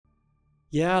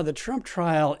Yeah, the Trump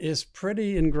trial is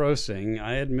pretty engrossing,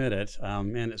 I admit it,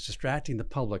 and it's distracting the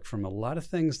public from a lot of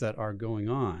things that are going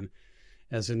on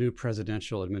as a new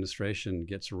presidential administration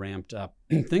gets ramped up.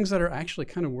 Things that are actually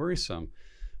kind of worrisome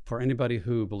for anybody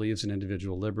who believes in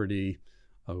individual liberty,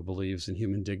 who believes in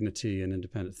human dignity and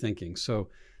independent thinking. So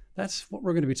that's what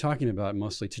we're going to be talking about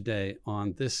mostly today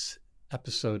on this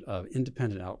episode of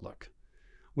Independent Outlook.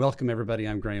 Welcome, everybody.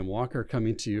 I'm Graham Walker,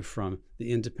 coming to you from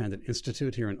the Independent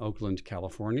Institute here in Oakland,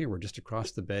 California. We're just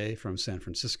across the bay from San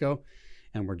Francisco,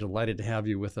 and we're delighted to have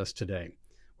you with us today.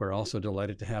 We're also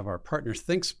delighted to have our partners,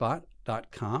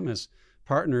 thinkspot.com, as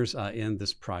partners in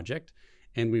this project.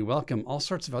 And we welcome all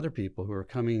sorts of other people who are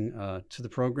coming to the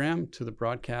program, to the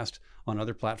broadcast on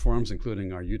other platforms,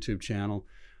 including our YouTube channel,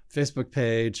 Facebook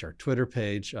page, our Twitter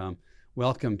page.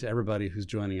 Welcome to everybody who's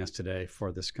joining us today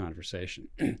for this conversation.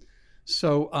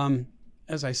 So,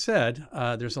 as I said,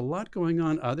 there's a lot going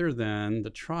on other than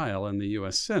the trial in the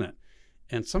U.S. Senate.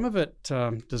 And some of it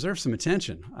deserves some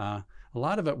attention. A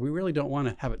lot of it, we really don't want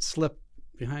to have it slip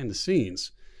behind the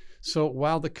scenes. So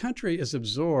while the country is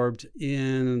absorbed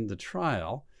in the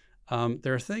trial,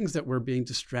 there are things that we're being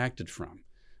distracted from,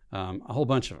 a whole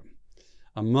bunch of them.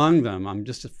 Among them,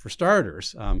 just for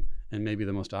starters, and maybe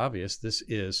the most obvious, this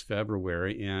is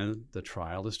February, and the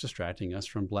trial is distracting us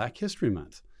from Black History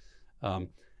Month.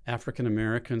 African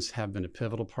Americans have been a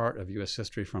pivotal part of U.S.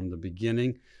 history from the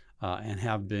beginning and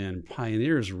have been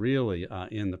pioneers, really,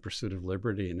 in the pursuit of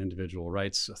liberty and individual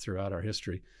rights throughout our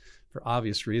history for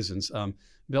obvious reasons.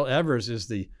 Bill Evers is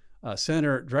the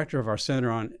director of our Center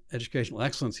on Educational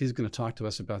Excellence. He's going to talk to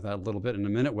us about that a little bit in a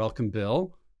minute. Welcome,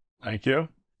 Bill. Thank you.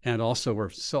 And also, we're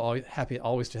so happy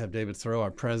always to have David Theroux, our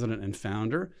president and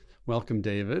founder. Welcome,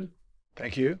 David.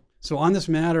 Thank you. So on this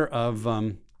matter of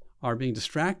are being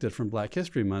distracted from Black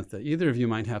History Month, either of you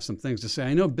might have some things to say.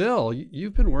 I know, Bill,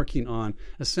 you've been working on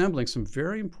assembling some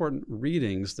very important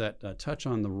readings that touch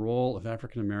on the role of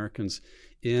African Americans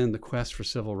in the quest for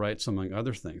civil rights, among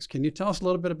other things. Can you tell us a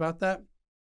little bit about that?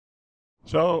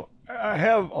 So I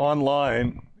have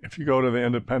online, if you go to the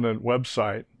Independent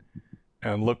website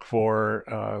and look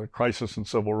for Crisis in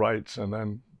Civil Rights, and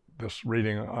then this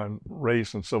reading on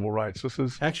race and civil rights. This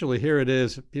is actually, here it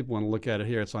is. If people want to look at it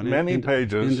here. It's on many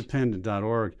pages.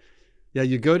 Independent.org. Yeah,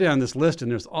 you go down this list and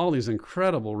there's all these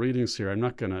incredible readings here. I'm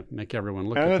not going to make everyone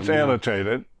look at them. And it's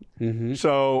annotated. Mm-hmm.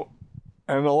 So,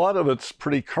 and a lot of it's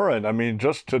pretty current. I mean,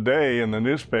 just today in the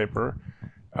newspaper,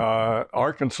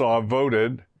 Arkansas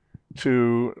voted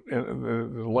to,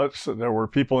 there were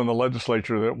people in the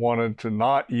legislature that wanted to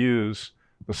not use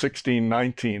the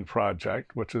 1619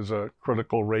 Project, which is a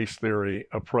critical race theory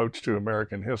approach to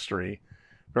American history.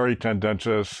 Very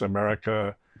tendentious.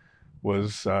 America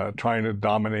was trying to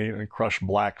dominate and crush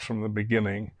blacks from the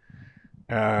beginning.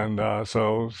 And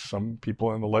so some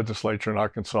people in the legislature in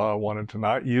Arkansas wanted to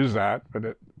not use that, but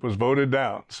it was voted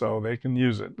down, so they can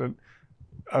use it. But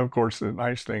of course, the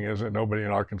nice thing is that nobody in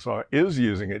Arkansas is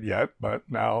using it yet, but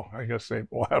now I guess they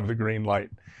will have the green light.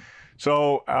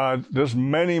 So there's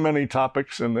many, many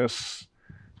topics in this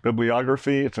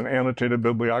bibliography. It's an annotated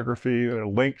bibliography. There are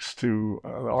links to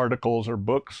articles or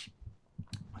books.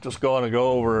 Just going to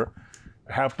go over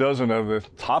a half dozen of the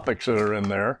topics that are in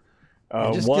there.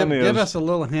 Just give us a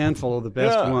little handful of the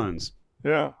best ones.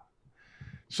 Yeah.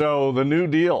 So the New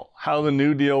Deal, how the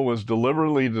New Deal was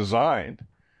deliberately designed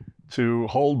to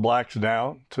hold blacks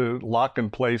down, to lock in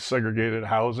place segregated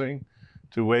housing,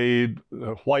 to aid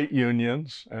white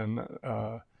unions. And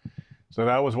so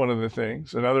that was one of the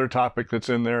things. Another topic that's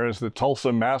in there is the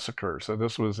Tulsa Massacre. So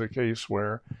this was a case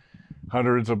where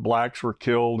hundreds of blacks were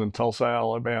killed in Tulsa,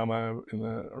 Alabama in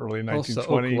the early 1920s.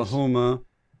 Tulsa, Oklahoma.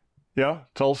 Yeah,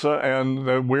 Tulsa. And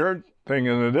the weird thing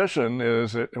in addition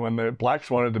is that when the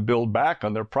blacks wanted to build back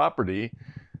on their property,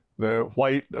 the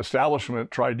white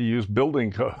establishment tried to use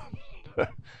building code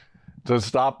to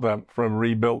stop them from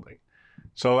rebuilding.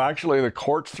 So actually, the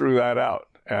courts threw that out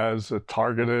as a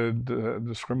targeted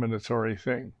discriminatory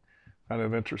thing. Kind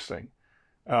of interesting.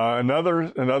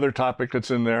 Another topic that's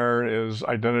in there is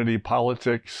identity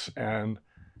politics and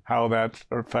how that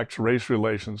affects race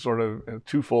relations, sort of in a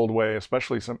twofold way,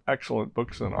 especially some excellent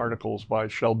books and articles by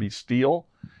Shelby Steele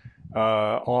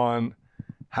on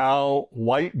how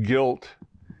white guilt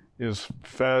is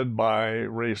fed by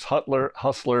race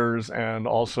hustlers and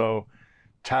also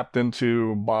tapped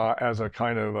into as a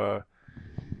kind of a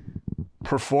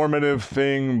performative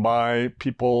thing by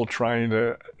people trying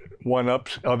to one-up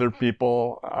other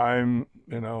people. I'm,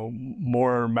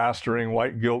 more mastering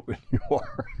white guilt than you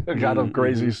are, kind of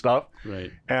crazy stuff.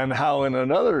 Right. And how in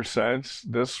another sense,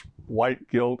 this white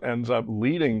guilt ends up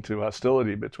leading to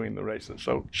hostility between the races.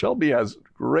 So Shelby has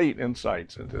great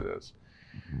insights into this.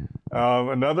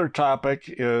 Another topic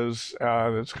is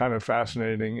that's kind of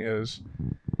fascinating is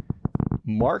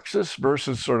Marxists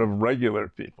versus sort of regular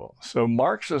people. So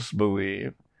Marxists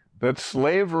believe that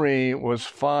slavery was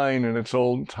fine in its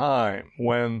own time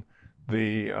when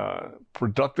the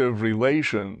productive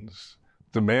relations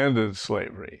demanded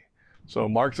slavery. So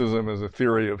Marxism is a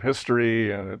theory of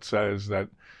history, and it says that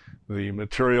the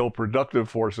material productive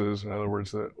forces, in other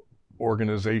words, the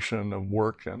organization of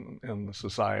work in the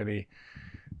society,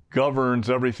 governs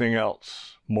everything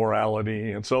else,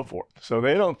 morality and so forth. So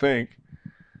they don't think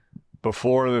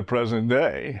before the present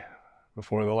day,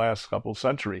 before the last couple of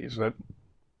centuries, that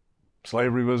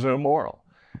slavery was immoral.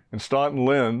 And Staunton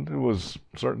Lind, who was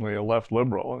certainly a left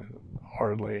liberal,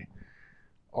 hardly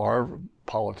our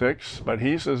politics, but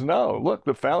he says, no, look,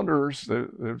 the founders,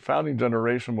 the founding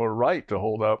generation were right to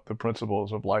hold up the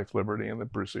principles of life, liberty, and the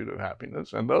pursuit of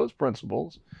happiness. And those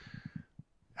principles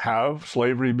have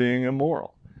slavery being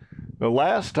immoral. The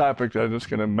last topic that I'm just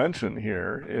going to mention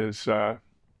here is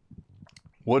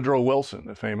Woodrow Wilson,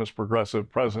 the famous progressive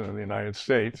president of the United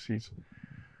States. He's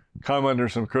come under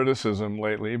some criticism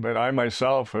lately, but I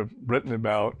myself have written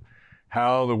about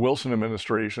how the Wilson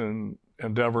administration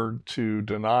endeavored to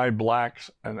deny blacks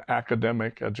an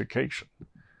academic education.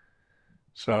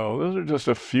 So those are just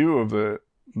a few of the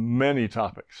many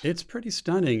topics. It's pretty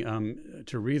stunning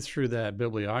to read through that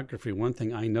bibliography. One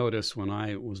thing I noticed when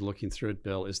I was looking through it,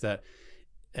 Bill, is that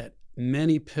at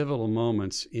many pivotal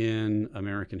moments in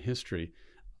American history,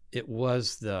 it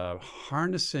was the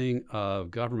harnessing of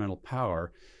governmental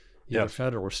power, either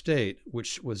federal or state,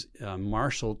 which was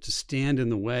marshaled to stand in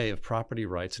the way of property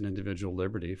rights and individual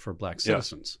liberty for black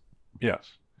citizens.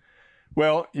 Yes.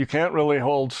 Well, you can't really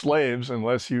hold slaves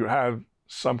unless you have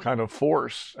some kind of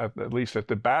force, at least at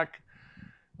the back.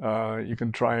 You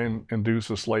can try and induce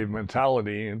a slave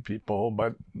mentality in people,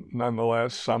 but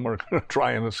nonetheless, some are going to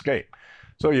try and escape.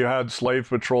 So you had slave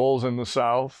patrols in the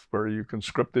South where you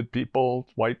conscripted people,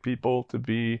 white people, to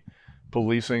be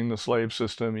policing the slave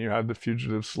system. You had the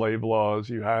fugitive slave laws.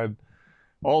 You had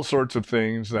all sorts of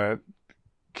things that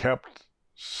kept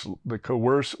the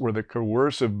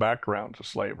coercive background to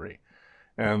slavery.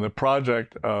 And the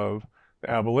project of the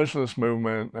abolitionist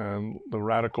movement and the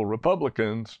radical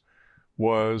Republicans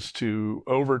was to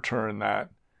overturn that.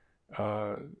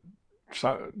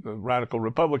 The radical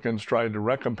Republicans tried to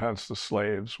recompense the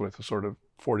slaves with a sort of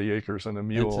 40 acres and a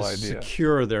mule and to idea.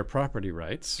 Secure their property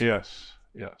rights. Yes,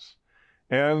 yes.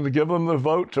 And to give them the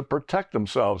vote to protect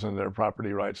themselves and their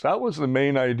property rights. That was the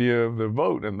main idea of the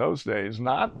vote in those days,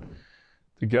 not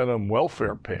to get them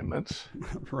welfare payments.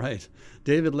 Right.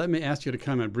 David, let me ask you to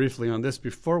comment briefly on this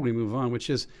before we move on, which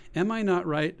is, am I not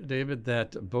right, David,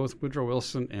 that both Woodrow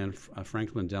Wilson and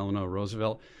Franklin Delano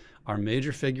Roosevelt are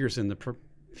major figures in the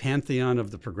pantheon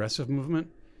of the progressive movement?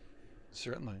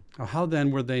 Certainly. How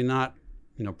then were they not,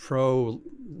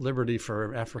 pro-liberty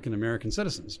for African-American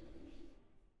citizens?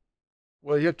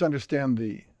 Well, you have to understand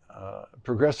the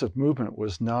progressive movement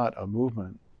was not a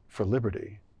movement for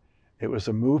liberty. It was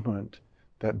a movement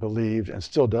that believed, and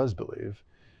still does believe,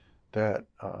 that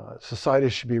society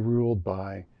should be ruled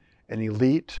by an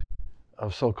elite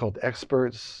of so-called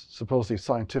experts, supposedly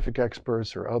scientific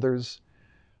experts or others.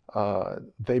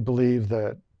 They believe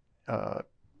that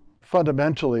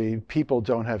fundamentally people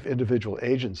don't have individual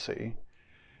agency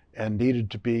and needed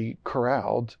to be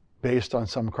corralled based on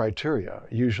some criteria.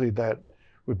 Usually that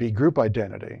would be group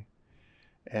identity.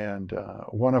 And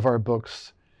one of our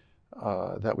books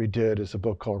that we did is a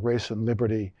book called Race and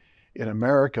Liberty in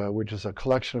America, which is a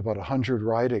collection of about 100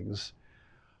 writings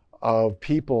of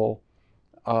people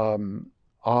on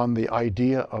the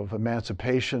idea of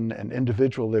emancipation and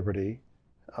individual liberty.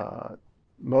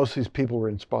 Most of these people were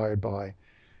inspired by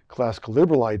classical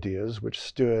liberal ideas, which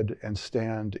stood and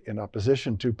stand in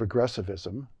opposition to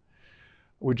progressivism,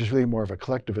 which is really more of a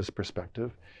collectivist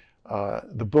perspective.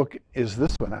 The book is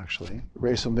this one, actually,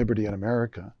 Race and Liberty in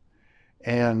America.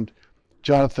 And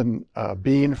Jonathan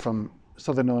Bean from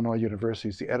Southern Illinois University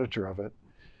is the editor of it.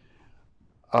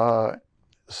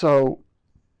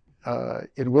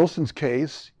 In Wilson's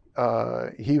case,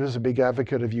 he was a big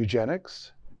advocate of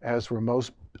eugenics, as were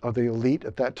most of the elite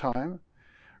at that time,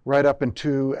 right up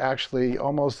into actually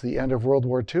almost the end of World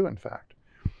War II, in fact.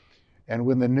 And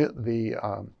when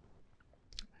the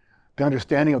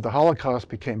understanding of the Holocaust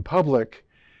became public,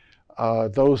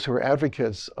 those who were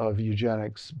advocates of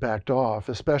eugenics backed off,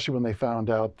 especially when they found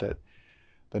out that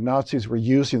the Nazis were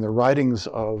using the writings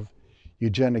of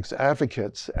eugenics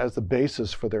advocates as the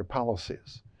basis for their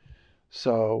policies.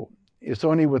 So it's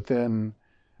only within,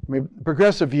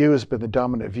 progressive view has been the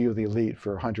dominant view of the elite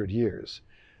for 100 years,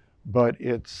 but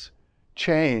it's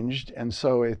changed, and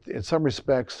so in some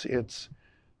respects, it's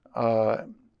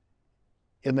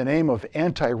in the name of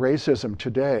anti-racism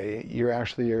today,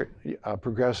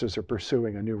 progressives are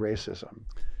pursuing a new racism.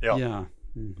 Yeah.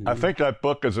 I think that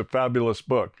book is a fabulous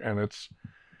book, and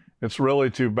it's really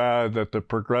too bad that the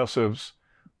progressives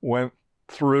went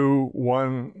through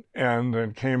one end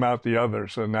and came out the other,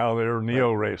 so now they're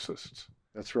neo-racists.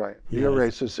 That's right,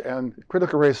 neo-racists, and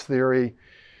critical race theory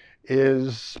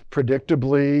is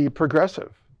predictably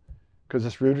progressive because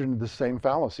it's rooted in the same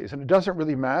fallacies, and it doesn't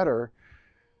really matter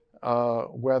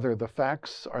whether the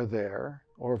facts are there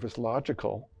or if it's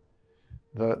logical.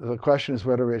 The question is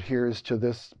whether it adheres to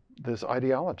this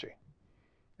ideology.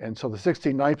 And so the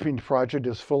 1619 Project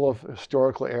is full of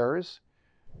historical errors,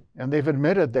 and they've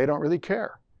admitted they don't really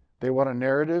care. They want a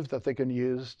narrative that they can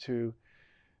use to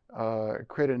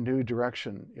create a new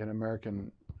direction in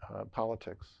American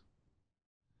politics.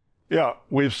 Yeah,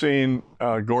 we've seen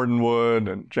Gordon Wood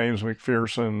and James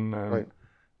McPherson and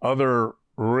other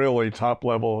really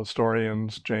top-level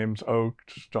historians, James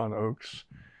Oakes, John Oakes,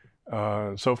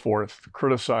 so forth,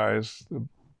 criticize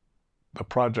the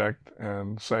project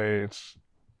and say it's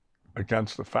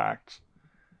against the facts.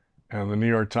 And the New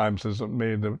York Times has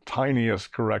made the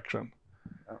tiniest correction.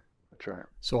 Oh, that's right.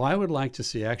 So I would like to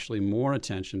see actually more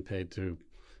attention paid to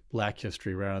Black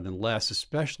history rather than less,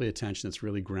 especially attention that's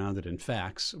really grounded in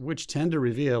facts, which tend to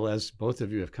reveal, as both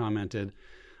of you have commented,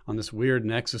 on this weird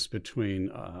nexus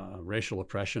between racial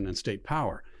oppression and state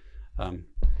power.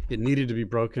 It needed to be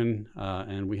broken,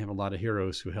 and we have a lot of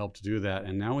heroes who helped do that.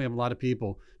 And now we have a lot of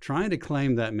people trying to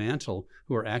claim that mantle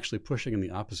who are actually pushing in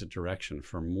the opposite direction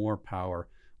for more power,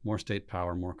 more state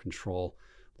power, more control,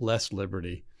 less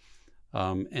liberty.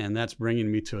 And that's bringing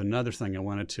me to another thing I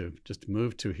wanted to just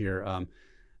move to here.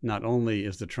 Not only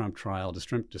is the Trump trial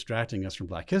distracting us from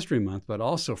Black History Month, but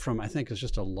also from, I think, is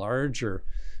just a larger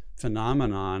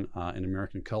phenomenon in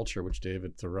American culture, which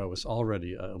David Theroux has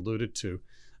already alluded to,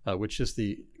 which is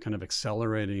the kind of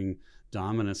accelerating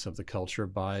dominance of the culture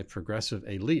by progressive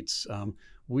elites.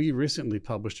 We recently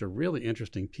published a really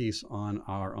interesting piece on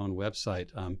our own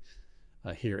website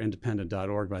here,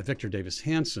 independent.org, by Victor Davis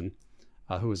Hanson,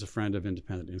 who is a friend of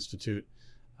Independent Institute.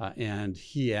 And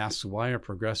he asks, why are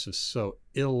progressives so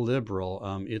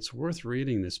illiberal? It's worth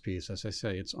reading this piece. As I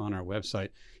say, it's on our website.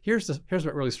 Here's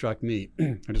what really struck me.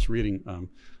 I'm just reading a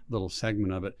little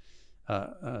segment of it.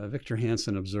 Victor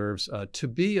Hanson observes, to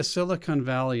be a Silicon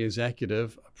Valley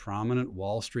executive, a prominent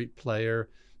Wall Street player,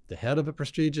 the head of a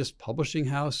prestigious publishing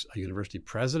house, a university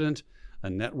president, a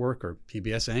network or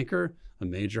PBS anchor, a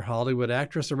major Hollywood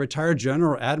actress, a retired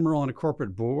general or admiral on a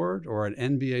corporate board, or an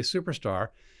NBA superstar,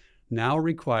 now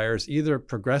requires either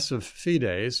progressive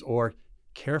fides or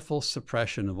careful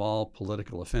suppression of all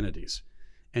political affinities.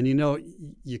 And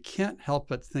you can't help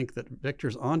but think that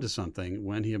Victor's onto something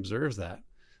when he observes that,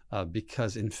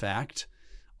 because in fact,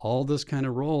 all those kind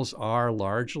of roles are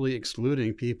largely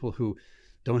excluding people who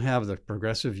don't have the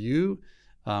progressive view,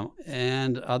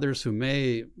 and others who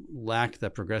may lack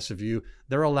that progressive view.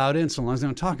 They're allowed in so long as they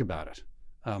don't talk about it.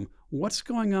 What's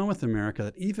going on with America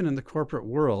that even in the corporate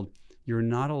world, you're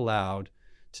not allowed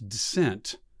to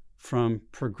dissent from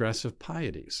progressive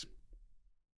pieties?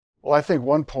 Well, I think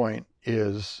one point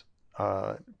is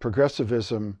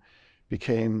progressivism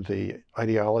became the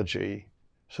ideology,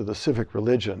 so the civic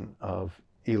religion of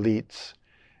elites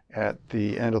at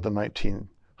the end of the 19th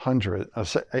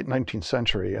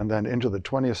century and then into the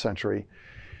 20th century.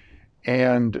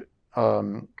 And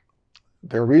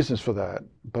there are reasons for that.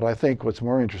 But I think what's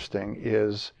more interesting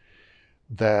is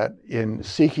that in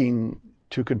seeking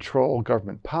to control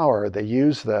government power, they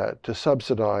use that to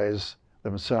subsidize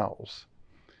themselves.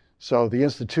 So the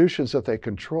institutions that they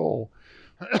control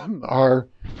are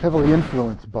heavily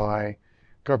influenced by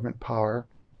government power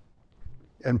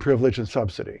and privilege and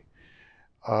subsidy.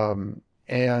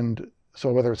 And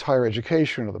so whether it's higher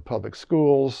education or the public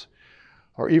schools,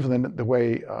 or even the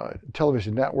way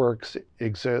television networks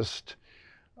exist,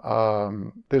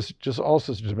 there's just all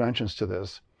sorts of dimensions to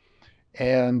this.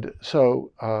 And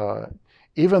so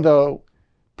even though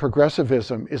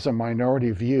progressivism is a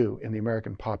minority view in the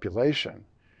American population,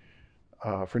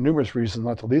 for numerous reasons,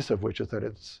 not the least of which is that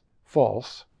it's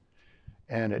false,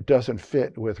 and it doesn't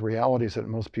fit with realities that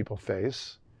most people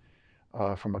face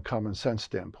from a common sense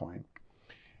standpoint.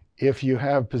 If you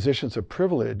have positions of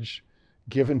privilege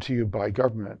given to you by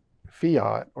government,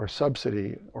 fiat or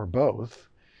subsidy or both,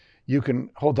 you can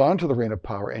hold on to the reign of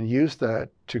power and use that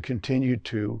to continue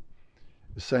to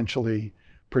essentially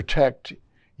protect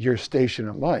your station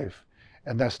in life.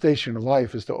 And that station in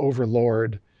life is to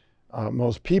overlord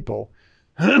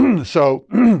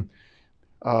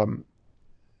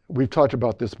we've talked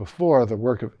about this before. The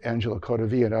work of Angelo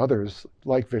Codevilla and others,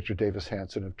 like Victor Davis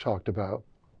Hanson, have talked about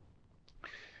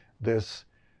this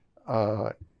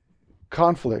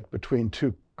conflict between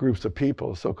two groups of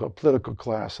people, the so-called political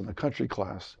class and the country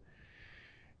class.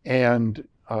 And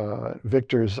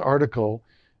Victor's article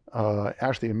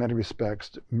actually, in many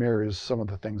respects, mirrors some of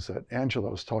the things that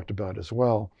Angelo's talked about as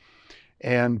well.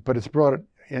 But it's brought it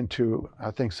into,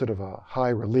 I think, sort of a high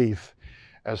relief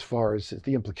as far as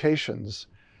the implications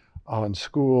on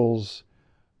schools,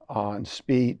 on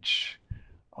speech,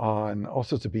 on all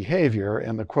sorts of behavior.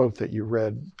 And the quote that you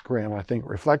read, Graham, I think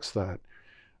reflects that.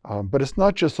 But it's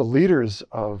not just the leaders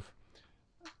of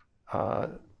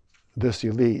this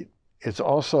elite. It's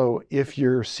also, if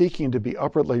you're seeking to be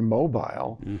upwardly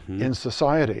mobile in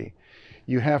society,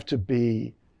 you have to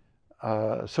be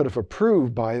sort of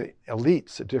approved by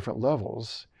elites at different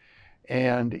levels.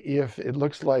 And if it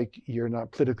looks like you're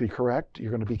not politically correct, you're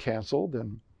going to be canceled,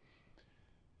 and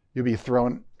you'll be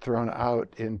thrown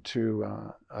out into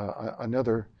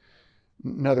another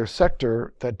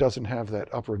sector that doesn't have that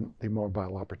upwardly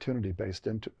mobile opportunity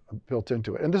built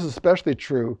into it. And this is especially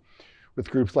true with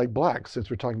groups like Blacks, since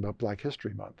we're talking about Black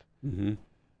History Month.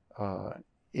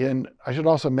 I should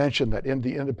also mention that in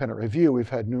the Independent Review, we've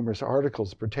had numerous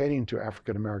articles pertaining to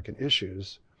African American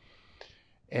issues.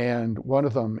 And one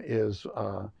of them is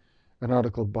an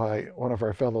article by one of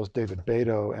our fellows, David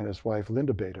Beto, and his wife,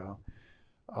 Linda Beto,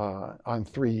 on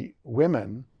three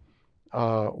women,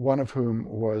 one of whom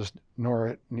was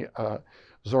Zora Neale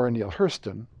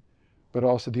Hurston, but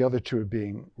also the other two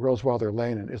being Rose Wilder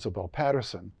Lane and Isabel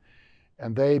Patterson.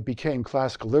 And they became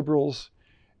classical liberals,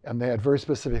 and they had very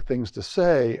specific things to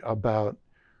say about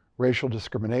racial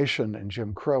discrimination and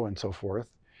Jim Crow and so forth,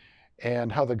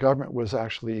 and how the government was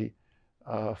actually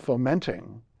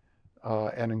fomenting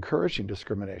and encouraging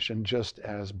discrimination, just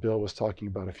as Bill was talking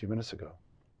about a few minutes ago.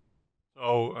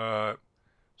 So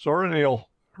Zora Neale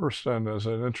Hurston is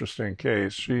an interesting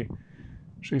case. She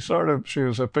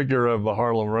was a figure of the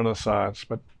Harlem Renaissance,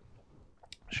 but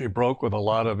she broke with a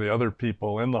lot of the other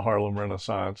people in the Harlem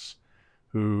Renaissance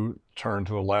who turned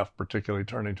to the left, particularly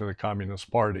turning to the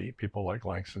Communist Party, people like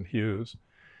Langston Hughes.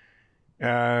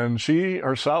 And she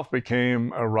herself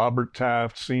became a Robert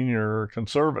Taft Sr.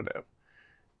 conservative.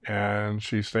 And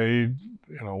she stayed,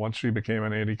 once she became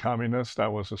an anti-communist,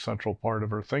 that was a central part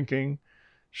of her thinking.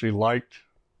 She liked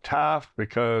Taft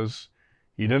because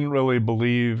he didn't really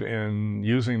believe in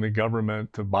using the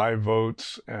government to buy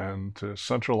votes and to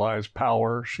centralize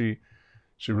power. She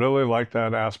really liked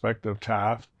that aspect of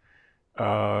Taft.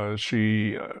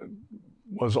 She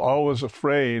was always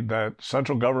afraid that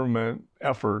central government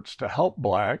efforts to help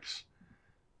Blacks,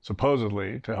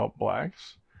 supposedly to help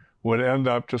Blacks, would end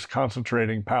up just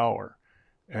concentrating power.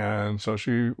 And so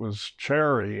she was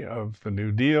chary of the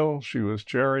New Deal. She was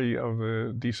chary of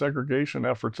the desegregation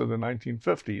efforts of the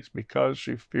 1950s because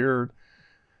she feared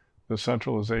the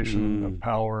centralization of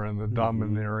power and the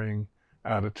domineering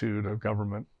attitude of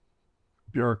government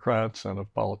bureaucrats and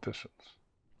of politicians.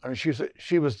 I mean,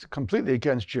 she was completely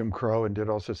against Jim Crow and did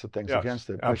all sorts of things against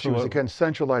it. But Absolutely. She was against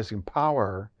centralizing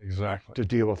power to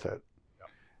deal with it.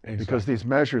 Exactly. Because these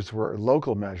measures were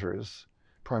local measures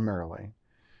primarily.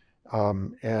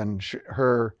 And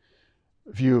her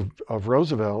view of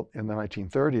Roosevelt in the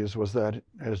 1930s was that,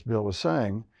 as Bill was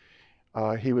saying,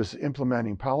 he was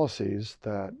implementing policies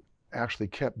that actually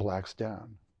kept Blacks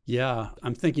down. Yeah,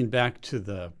 I'm thinking back to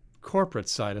the corporate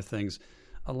side of things.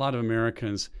 A lot of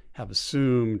Americans have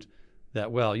assumed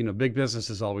that, big business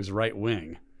is always right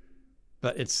wing.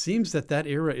 But it seems that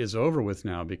era is over with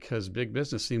now, because big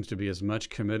business seems to be as much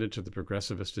committed to the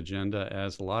progressivist agenda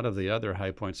as a lot of the other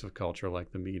high points of culture,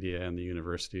 like the media and the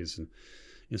universities and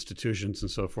institutions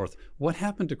and so forth. What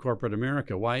happened to corporate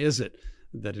America? Why is it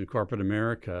that in corporate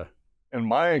America? In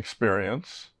my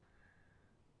experience,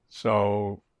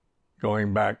 so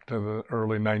going back to the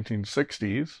early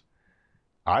 1960s,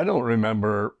 I don't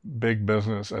remember big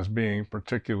business as being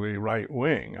particularly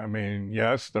right-wing. I mean,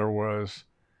 yes, there was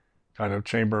kind of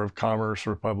Chamber of Commerce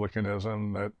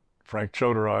republicanism that Frank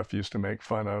Chodorow used to make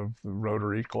fun of, the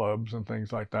Rotary clubs and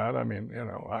things like that. I mean,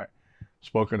 I've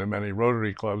spoken to many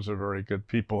Rotary clubs, are very good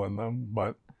people in them,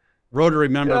 but... Rotary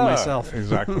member myself.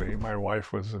 Exactly. My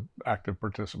wife was an active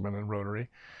participant in Rotary.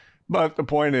 But the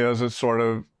point is, it's sort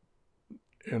of,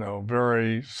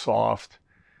 very soft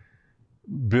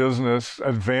business,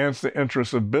 advance the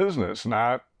interests of business,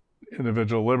 not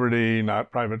individual liberty,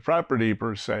 not private property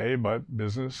per se, but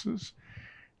businesses.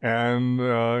 And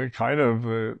kind of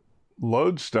the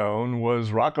lodestone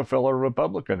was Rockefeller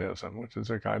Republicanism, which is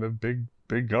a kind of big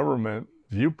government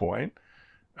viewpoint,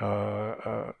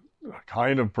 a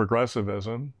kind of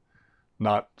progressivism,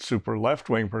 not super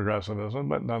left-wing progressivism,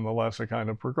 but nonetheless a kind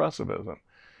of progressivism.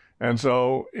 And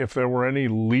so if there were any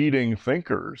leading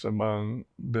thinkers among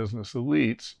business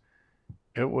elites,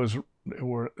 it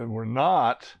were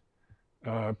not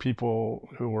people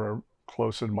who were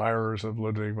close admirers of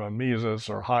Ludwig von Mises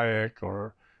or Hayek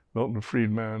or Milton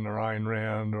Friedman or Ayn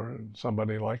Rand or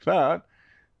somebody like that.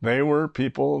 They were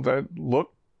people that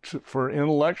looked for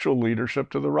intellectual leadership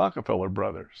to the Rockefeller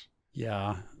brothers.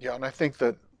 Yeah, and I think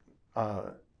that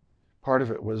part of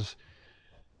it was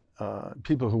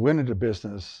people who went into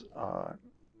business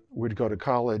would go to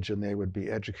college and they would be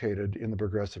educated in the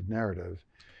progressive narrative.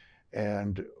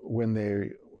 And when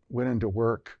they went into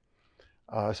work,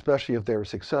 especially if they were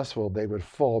successful, they would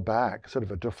fall back, sort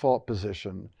of a default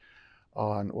position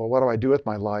on, well, what do I do with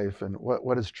my life, and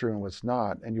what is true and what's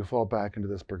not? And you fall back into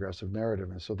this progressive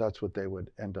narrative. And so that's what they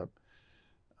would end up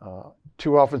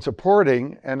too often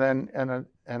supporting.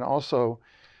 And also,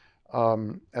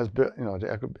 as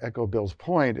to echo Bill's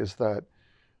point, is that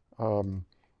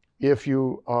if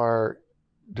you are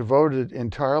devoted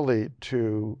entirely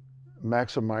to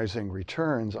maximizing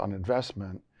returns on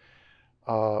investment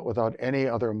without any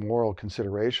other moral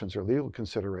considerations or legal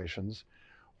considerations,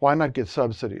 why not get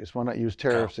subsidies? Why not use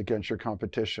tariffs against your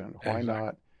competition? Why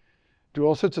not do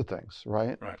all sorts of things,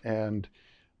 right? And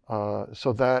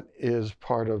so that is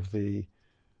part of the,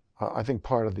 I think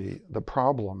part of the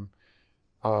problem.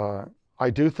 I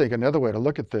do think another way to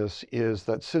look at this is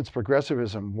that since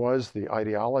progressivism was the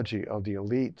ideology of the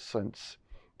elite since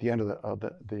the end of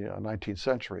the 19th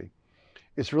century,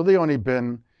 it's really only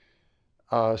been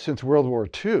since World War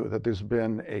II that there's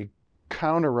been a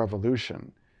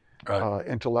counter-revolution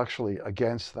intellectually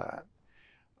against that.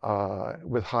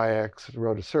 With Hayek's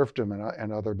Road to Serfdom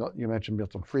and other, you mentioned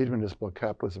Milton Friedman, his book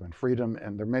Capitalism and Freedom,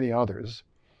 and there are many others.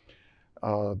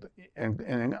 And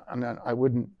I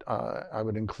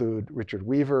would include Richard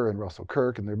Weaver and Russell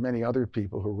Kirk, and there are many other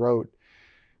people who wrote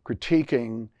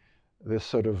critiquing this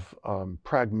sort of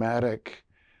pragmatic,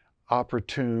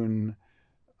 opportune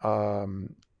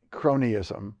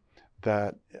cronyism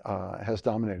that has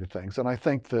dominated things. And I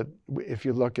think that if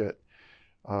you look at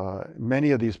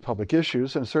many of these public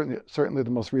issues, and certainly the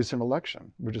most recent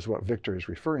election, which is what Victor is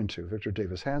referring to, Victor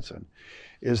Davis Hanson,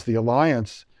 is the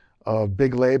alliance of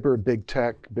big labor, big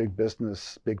tech, big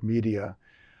business, big media,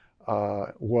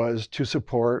 was to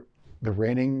support the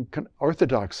reigning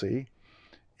orthodoxy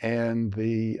and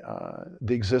the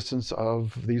existence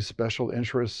of these special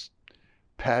interest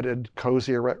padded,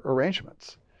 cozy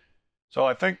arrangements. So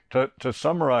I think to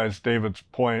summarize David's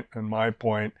point and my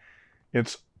point,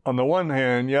 it's on the one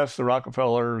hand, yes, the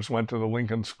Rockefellers went to the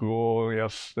Lincoln School.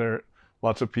 Yes,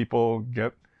 lots of people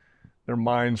get their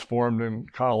minds formed in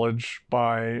college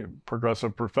by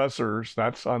progressive professors.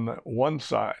 That's on the one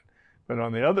side. But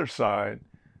on the other side,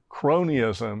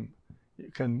 cronyism,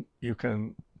 you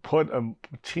can put a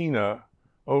patina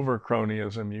over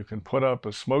cronyism. You can put up a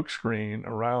smokescreen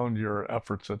around your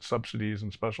efforts at subsidies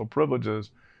and special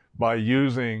privileges by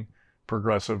using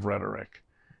progressive rhetoric.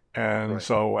 And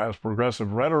so as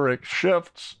progressive rhetoric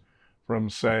shifts from,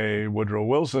 say, Woodrow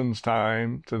Wilson's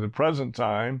time to the present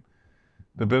time,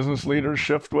 the business leaders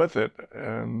shift with it,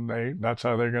 and that's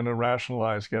how they're going to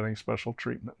rationalize getting special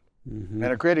treatment. Mm-hmm.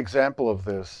 And a great example of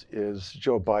this is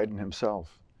Joe Biden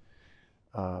himself.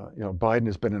 Biden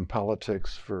has been in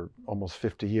politics for almost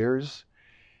 50 years,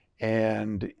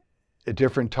 and at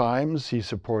different times he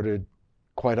supported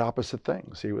quite opposite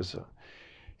things.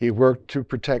 He worked to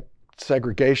protect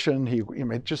segregation. He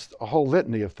made just a whole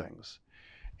litany of things,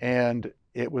 and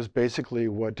it was basically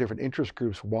what different interest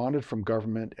groups wanted from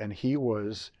government, and he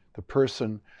was the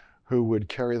person who would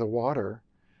carry the water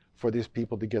for these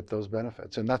people to get those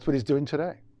benefits. And that's what he's doing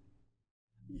today.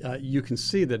 You can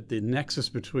see that the nexus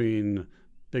between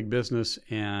big business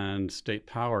and state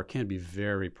power can be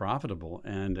very profitable.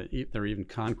 And there are even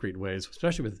concrete ways,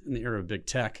 especially in the era of big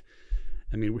tech.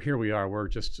 I mean, here we are, we're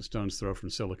just a stone's throw from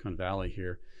Silicon Valley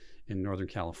here in Northern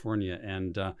California.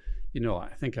 And, I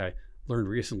think I learned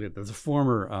recently that the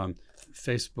former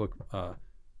Facebook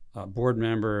board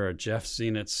member, Jeff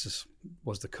Zienitz,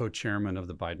 was the co-chairman of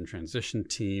the Biden transition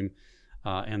team,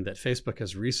 and that Facebook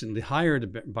has recently hired a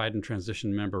Biden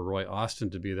transition member, Roy Austin,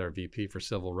 to be their VP for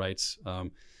civil rights.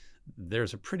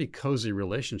 There's a pretty cozy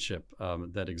relationship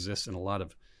that exists in a lot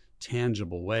of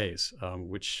tangible ways,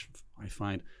 which I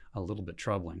find a little bit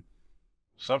troubling.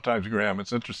 Sometimes, Graham,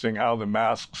 it's interesting how the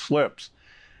mask slips.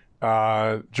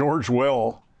 George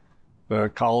Will, the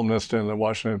columnist in the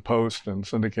Washington Post and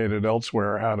syndicated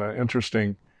elsewhere, had an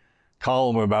interesting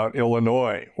column about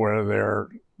Illinois, where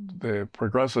the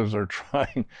progressives are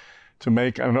trying to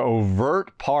make an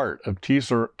overt part of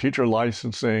teacher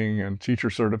licensing and teacher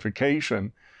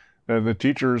certification that the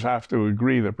teachers have to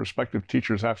agree, the prospective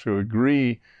teachers have to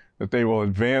agree that they will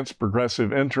advance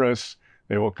progressive interests,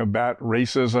 they will combat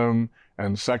racism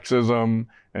and sexism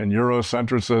and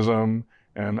Eurocentrism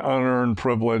and unearned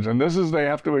privilege. And they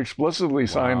have to explicitly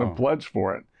sign a pledge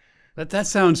for it. But that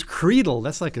sounds creedal.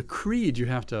 That's like a creed you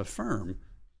have to affirm.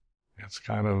 It's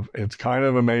kind of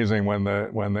amazing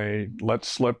when they let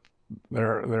slip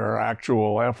their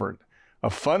actual effort. A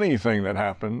funny thing that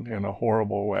happened in a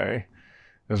horrible way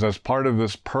is as part of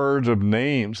this purge of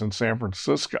names in San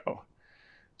Francisco.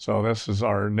 So this is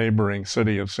our neighboring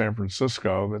city of San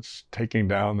Francisco that's taking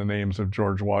down the names of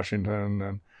George Washington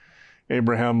and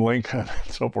Abraham Lincoln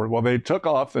and so forth. Well, they took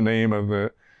off the name of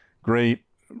the great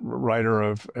writer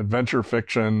of adventure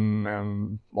fiction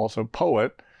and also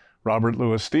poet, Robert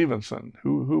Louis Stevenson,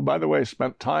 who by the way,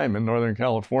 spent time in Northern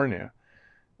California.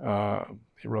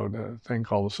 He wrote a thing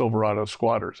called The Silverado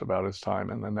Squatters about his time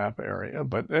in the Napa area.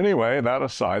 But anyway, that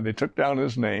aside, they took down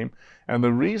his name. And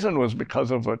the reason was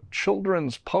because of a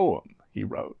children's poem he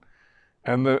wrote.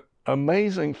 And the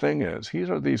amazing thing is,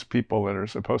 these people that are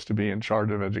supposed to be in charge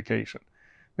of education.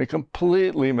 They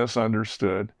completely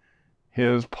misunderstood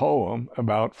his poem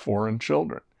about foreign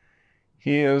children.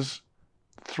 He is,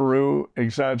 through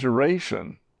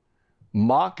exaggeration,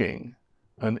 mocking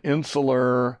an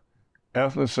insular,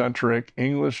 ethnocentric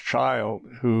English child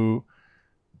who,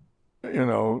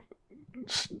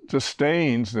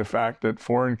 disdains the fact that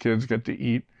foreign kids get to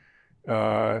eat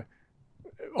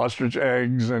ostrich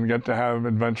eggs and get to have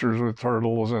adventures with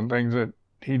turtles and things that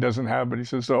he doesn't have. But he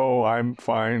says, "Oh, I'm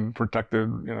fine, protected,"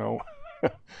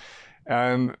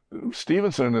 And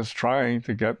Stevenson is trying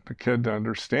to get the kid to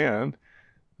understand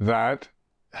that,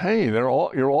 hey, you're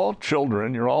all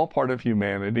children, you're all part of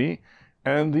humanity,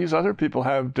 and these other people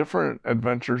have different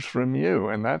adventures from you,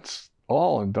 and that's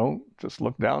all, and don't just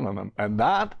look down on them. And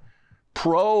that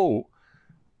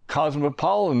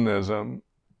pro-cosmopolitanism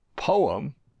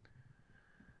poem,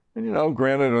 and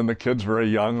granted, when the kid's very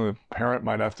young, the parent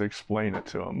might have to explain it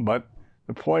to him, but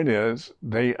the point is,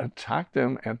 they attacked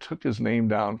him and took his name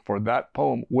down for that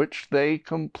poem, which they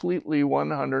completely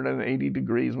 180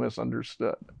 degrees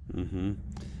misunderstood. Mm-hmm.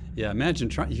 Yeah, imagine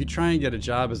you try and get a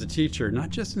job as a teacher, not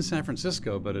just in San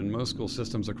Francisco, but in most school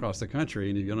systems across the country,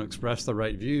 and you're going to express the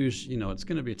right views, it's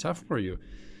going to be tough for you.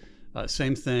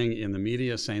 Same thing in the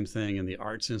media, same thing in the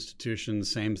arts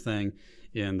institutions, same thing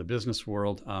in the business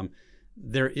world.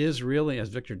 There is really, as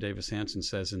Victor Davis Hanson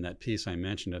says in that piece I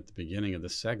mentioned at the beginning of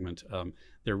this segment,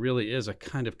 there really is a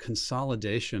kind of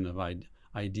consolidation of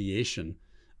ideation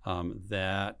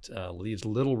that leaves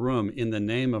little room in the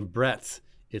name of breadth.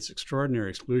 It's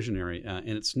extraordinary, exclusionary, and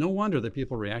it's no wonder that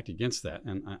people react against that.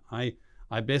 And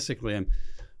I basically am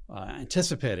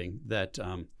anticipating that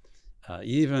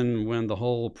even when the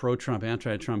whole pro-Trump,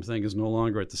 anti-Trump thing is no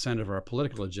longer at the center of our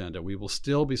political agenda, we will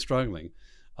still be struggling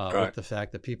with the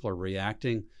fact that people are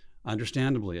reacting,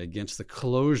 understandably, against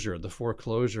the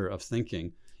foreclosure of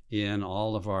thinking in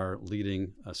all of our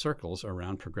leading circles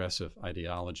around progressive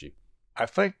ideology. I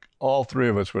think all three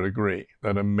of us would agree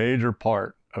that a major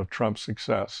part of Trump's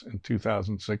success in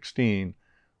 2016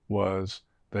 was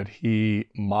that he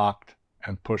mocked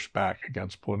and pushed back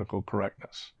against political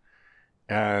correctness.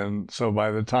 And so by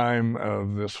the time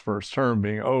of this first term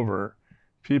being over,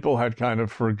 people had kind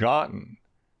of forgotten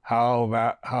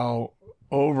how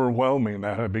overwhelming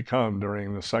that had become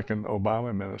during the second Obama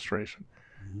administration.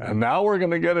 Mm-hmm. And now we're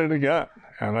going to get it again.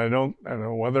 And I don't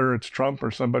know whether it's Trump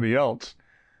or somebody else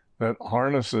that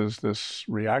harnesses this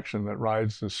reaction, that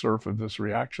rides the surf of this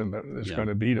reaction that is going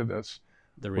to be to this.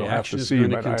 The reaction we'll have to see,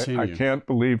 but continue. I can't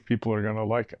believe people are going to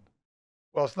like it.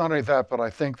 Well, it's not only that, but I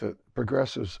think that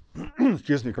progressives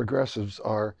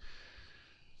are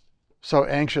so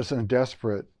anxious and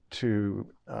desperate to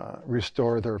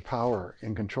restore their power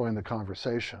in controlling the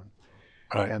conversation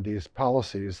and these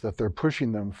policies that they're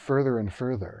pushing them further and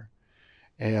further.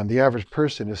 And the average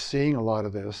person is seeing a lot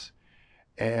of this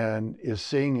and is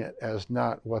seeing it as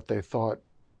not what they thought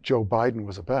Joe Biden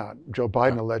was about. Joe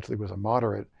Biden allegedly was a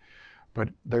moderate, but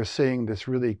they're seeing this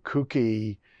really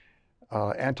kooky,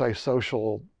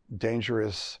 antisocial,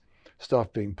 dangerous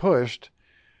stuff being pushed.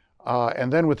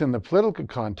 And then within the political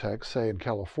context, say in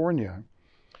California,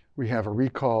 we have a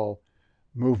recall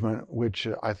movement, which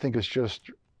I think is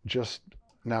just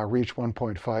now reached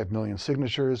 1.5 million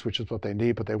signatures, which is what they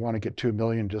need, but they want to get 2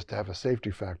 million just to have a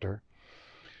safety factor.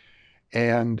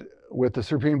 And with the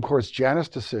Supreme Court's Janus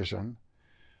decision,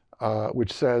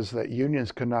 which says that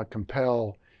unions cannot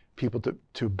compel people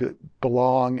to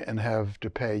belong and have to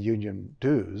pay union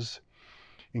dues,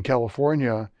 in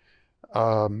California,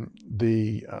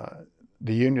 the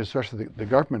unions, especially the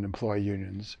government employee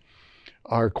unions,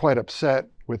 are quite upset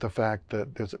with the fact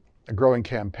that there's a growing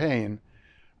campaign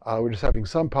which is having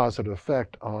some positive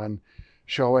effect on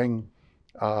showing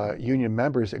union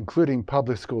members, including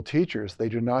public school teachers, they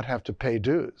do not have to pay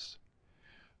dues.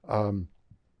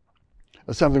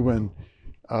 Assemblyman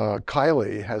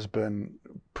Kiley has been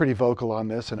pretty vocal on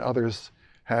this, and others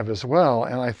have as well.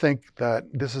 And I think that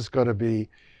this is going to be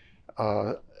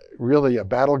really a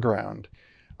battleground.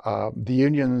 The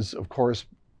unions, of course,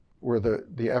 were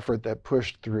the effort that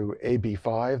pushed through AB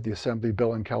 5, the Assembly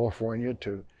bill in California,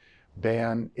 to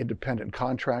ban independent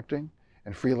contracting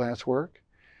and freelance work.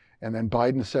 And then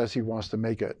Biden says he wants to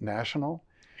make it national.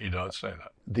 He does say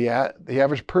that. The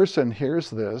average person hears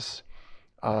this,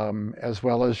 as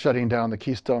well as shutting down the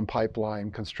Keystone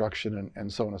Pipeline construction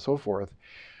and so on and so forth.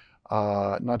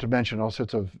 Not to mention all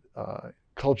sorts of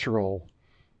culture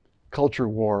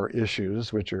war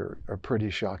issues, which are pretty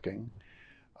shocking.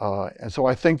 And so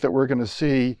I think that we're going to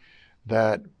see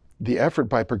that the effort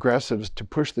by progressives to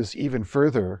push this even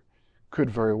further could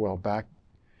very well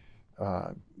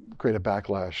create a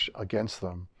backlash against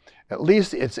them. At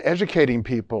least it's educating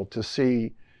people to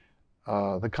see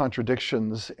the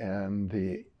contradictions and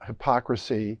the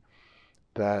hypocrisy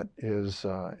that is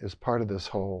part of this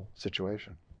whole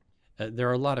situation. There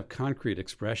are a lot of concrete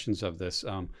expressions of this.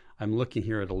 I'm looking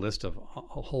here at a list of a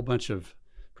whole bunch of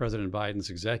President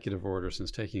Biden's executive orders since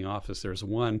taking office. There's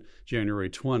one January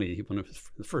 20,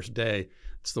 the first day.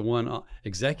 It's the one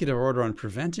executive order on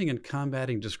preventing and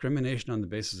combating discrimination on the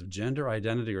basis of gender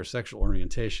identity or sexual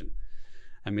orientation.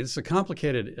 I mean, it's a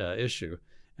complicated issue,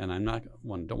 and don't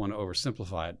want to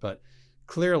oversimplify it, but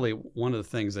clearly one of the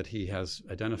things that he has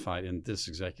identified in this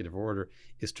executive order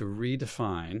is to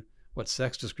redefine what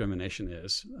sex discrimination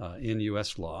is in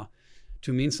U.S. law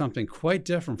to mean something quite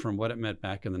different from what it meant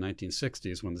back in the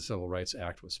 1960s when the Civil Rights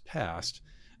Act was passed,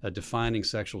 defining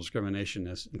sexual discrimination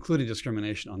as including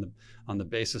discrimination on the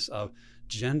basis of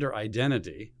gender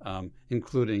identity,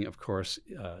 including, of course,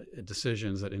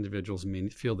 decisions that individuals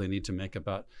feel they need to make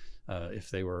about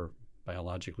if they were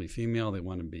biologically female, they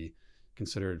want to be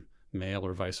considered male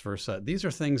or vice versa. These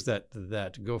are things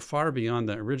that go far beyond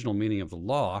the original meaning of the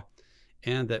law,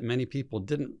 and that many people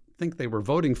didn't think they were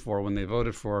voting for when they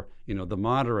voted for, the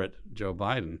moderate Joe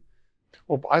Biden.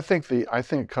 Well, I think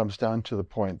it comes down to the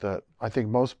point that I think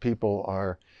most people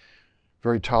are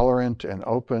very tolerant and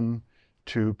open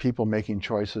to people making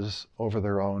choices over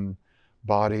their own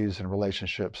bodies and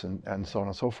relationships and so on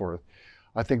and so forth.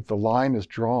 I think the line is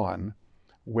drawn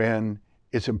when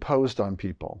it's imposed on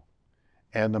people.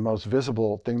 And the most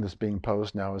visible thing that's being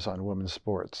imposed now is on women's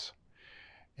sports.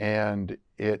 And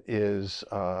it is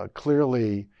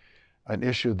clearly an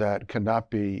issue that cannot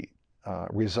be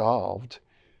resolved,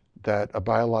 that a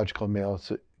biological male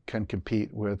can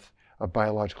compete with a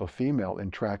biological female in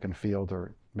track and field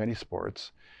or many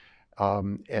sports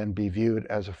and be viewed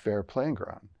as a fair playing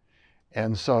ground.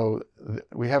 And so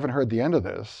we haven't heard the end of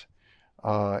this.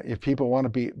 If people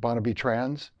want to be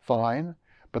trans, fine,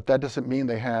 but that doesn't mean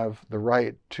they have the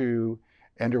right to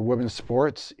enter women's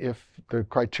sports if the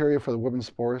criteria for the women's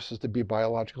sports is to be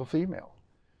biological female.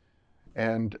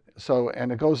 And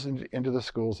it goes into the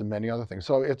schools and many other things.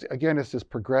 So it's this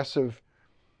progressive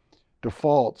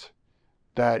default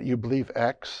that you believe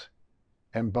X,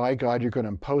 and by God, you're going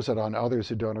to impose it on others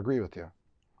who don't agree with you.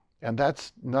 And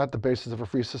that's not the basis of a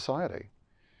free society.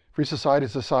 Free society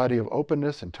is a society of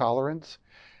openness and tolerance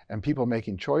and people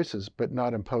making choices, but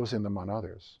not imposing them on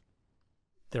others.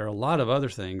 There are a lot of other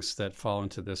things that fall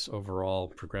into this overall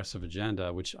progressive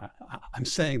agenda, which I'm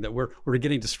saying that we're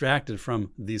getting distracted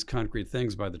from these concrete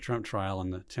things by the Trump trial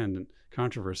and the attendant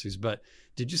controversies. But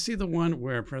did you see the one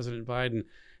where President Biden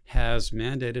has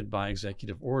mandated by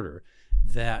executive order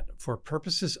that for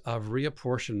purposes of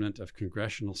reapportionment of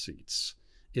congressional seats,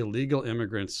 illegal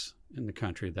immigrants in the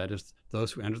country, that is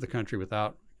those who enter the country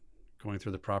without going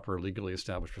through the proper legally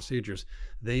established procedures,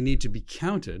 they need to be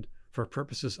counted for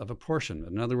purposes of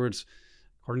apportionment. In other words,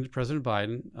 according to President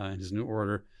Biden and his new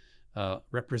order,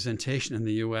 representation in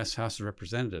the U.S. House of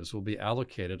Representatives will be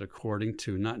allocated according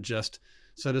to not just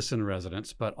citizen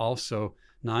residents, but also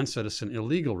non-citizen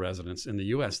illegal residents in the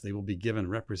U.S. They will be given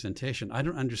representation. I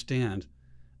don't understand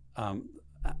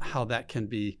how that can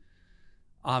be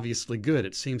obviously good.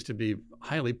 It seems to be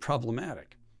highly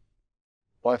problematic.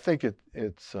 Well, I think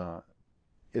it's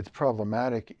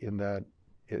problematic in that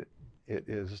it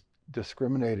is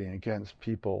discriminating against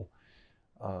people,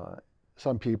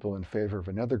 some people in favor of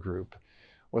another group.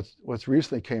 What's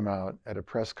recently came out at a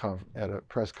press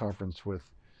conference with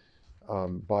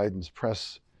Biden's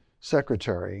press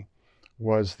secretary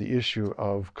was the issue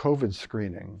of COVID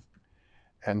screening.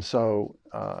 And so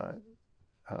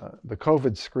the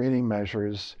COVID screening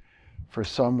measures for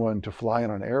someone to fly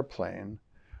on an airplane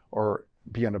or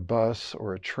be on a bus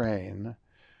or a train,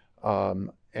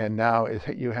 and now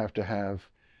you have to have,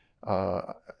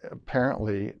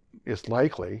 apparently it's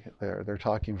likely, they're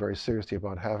talking very seriously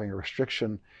about having a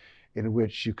restriction in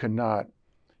which you cannot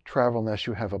travel unless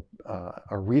you have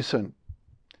a recent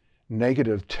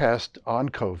negative test on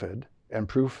COVID and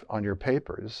proof on your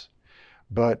papers.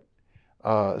 But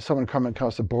someone coming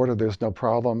across the border, there's no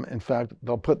problem. In fact,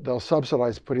 they'll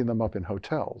subsidize putting them up in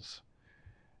hotels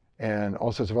and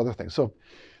all sorts of other things. So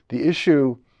the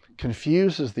issue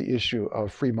confuses the issue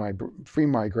of free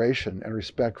migration and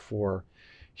respect for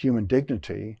human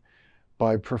dignity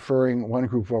by preferring one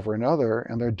group over another,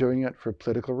 and they're doing it for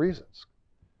political reasons.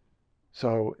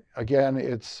 So again,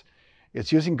 it's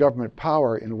using government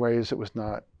power in ways it was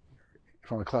not,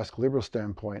 from a classical liberal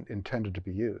standpoint, intended to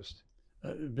be used.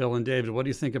 Bill and David, what do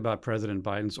you think about President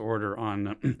Biden's order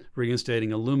on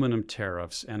reinstating aluminum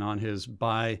tariffs and on his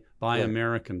Buy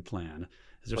American plan?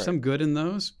 Is there some good in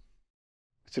those?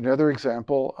 It's another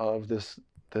example of this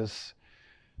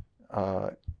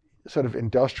sort of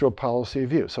industrial policy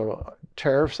view. So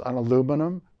tariffs on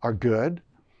aluminum are good.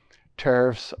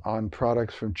 Tariffs on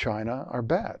products from China are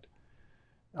bad.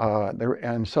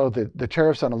 And so the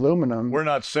tariffs on aluminum... We're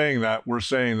not saying that. We're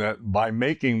saying that by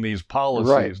making these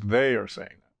policies, they are saying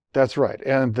that. That's right.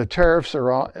 And the tariffs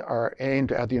are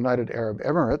aimed at the United Arab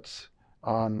Emirates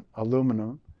on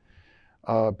aluminum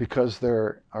because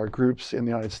there are groups in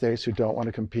the United States who don't want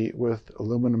to compete with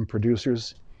aluminum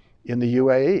producers in the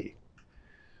UAE.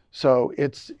 So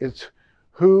it's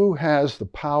who has the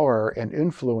power and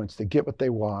influence to get what they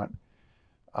want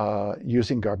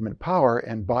using government power.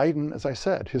 And Biden, as I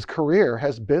said, his career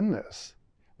has been this.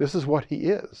 This is what he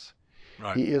is.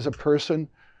 Right. He is a person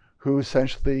who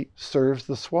essentially serves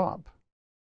the swamp.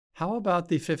 How about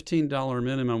the $15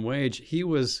 minimum wage?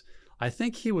 I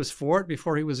think he was for it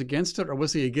before he was against it, or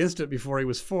was he against it before he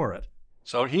was for it?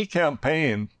 So he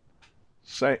campaigned,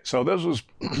 so this was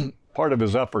part of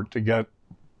his effort to get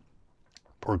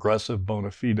progressive bona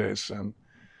fides and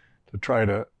to try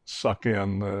to suck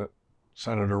in the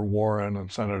Senator Warren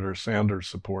and Senator Sanders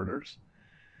supporters.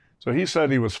 So he said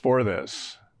he was for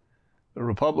this. The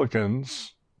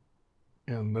Republicans,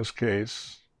 in this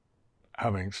case,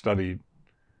 having studied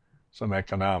some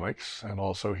economics and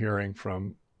also hearing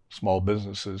from small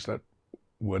businesses that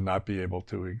would not be able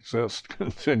to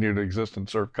continue to exist and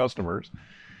serve customers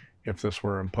if this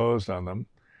were imposed on them,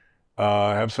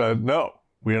 have said, no,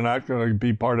 we are not going to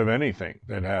be part of anything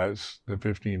that has the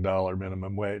 $15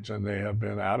 minimum wage. And they have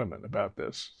been adamant about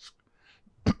this.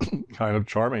 It's kind of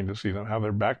charming to see them have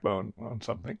their backbone on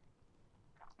something.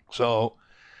 So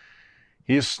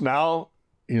he's not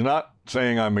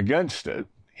saying I'm against it.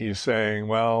 He's saying,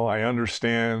 well, I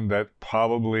understand that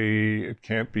probably it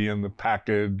can't be in the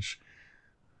package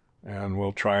and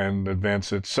we'll try and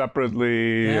advance it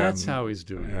separately. That's how he's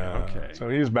doing it. Okay. So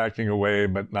he's backing away,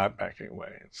 but not backing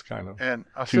away. It's kind of And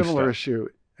a similar issue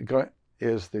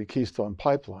is the Keystone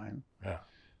Pipeline. Yeah.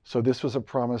 So this was a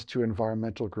promise to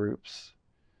environmental groups,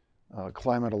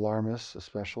 climate alarmists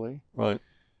especially. Right.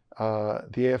 The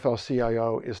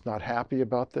AFL-CIO is not happy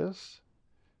about this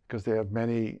because they have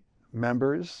many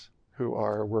members who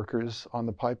are workers on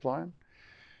the pipeline.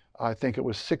 I think it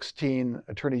was 16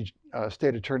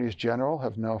 state attorneys general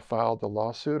have now filed a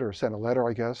lawsuit or sent a letter,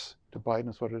 I guess, to Biden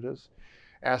is what it is,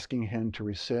 asking him to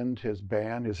rescind his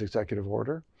ban, his executive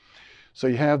order. So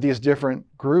you have these different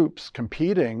groups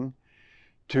competing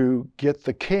to get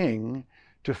the king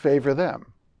to favor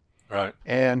them. Right.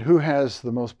 And who has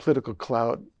the most political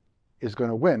clout is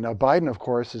going to win. Now, Biden, of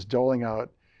course, is doling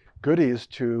out goodies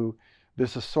to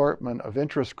this assortment of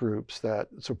interest groups that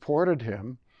supported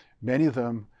him. Many of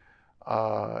them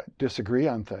disagree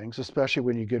on things, especially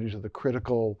when you get into the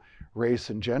critical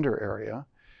race and gender area,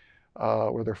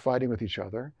 where they're fighting with each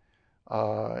other.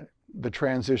 The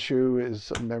trans issue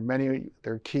is, and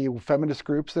there are key feminist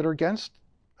groups that are against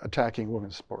attacking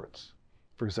women's sports,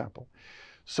 for example.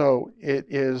 So it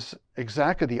is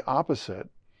exactly the opposite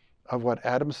of what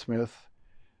Adam Smith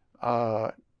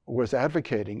was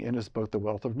advocating in his book, The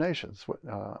Wealth of Nations.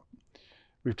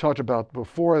 We've talked about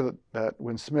before that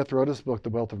when Smith wrote his book, The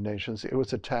Wealth of Nations, it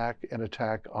was an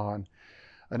attack on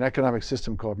an economic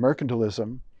system called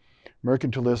mercantilism.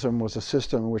 Mercantilism was a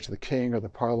system in which the king or the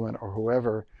parliament or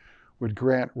whoever would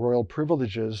grant royal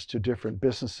privileges to different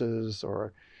businesses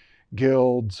or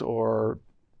guilds or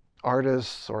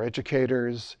artists or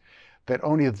educators that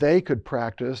only they could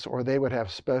practice, or they would have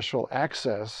special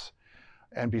access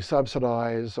and be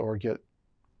subsidized or get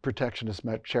protectionist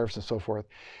tariffs and so forth.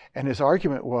 And his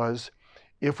argument was,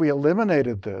 if we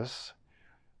eliminated this,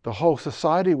 the whole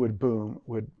society would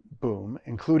boom,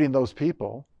 including those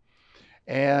people.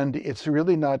 And it's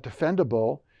really not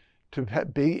defendable to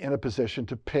be in a position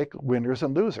to pick winners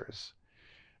and losers.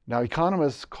 Now,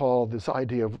 economists call this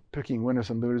idea of picking winners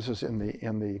and losers in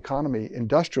the economy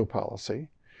industrial policy,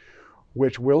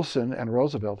 which Wilson and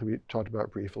Roosevelt, who we talked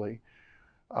about briefly,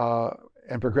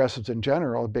 and progressives in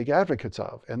general, are big advocates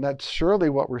of. And that's surely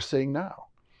what we're seeing now.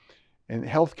 In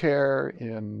healthcare,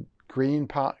 in green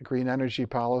energy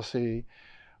policy,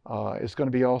 it's going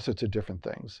to be all sorts of different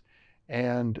things.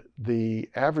 And the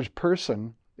average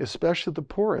person, especially the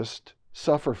poorest,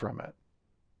 suffer from it.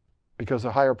 Because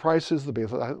of higher prices, there'll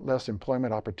be less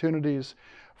employment opportunities,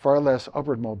 far less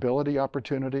upward mobility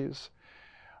opportunities.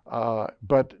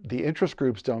 But the interest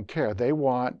groups don't care. They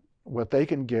want what they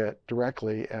can get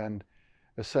directly and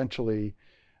essentially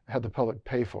have the public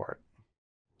pay for it.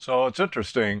 So it's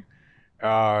interesting.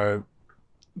 There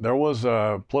was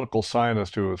a political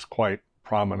scientist who was quite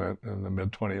prominent in the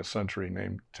mid-20th century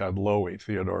named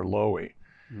Theodore Lowy.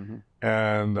 Mm-hmm.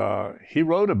 And he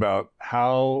wrote about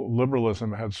how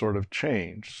liberalism had sort of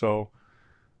changed. So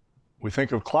we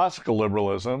think of classical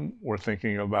liberalism, we're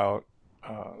thinking about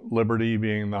liberty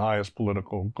being the highest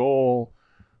political goal.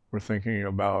 We're thinking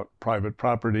about private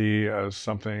property as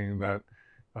something that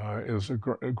is a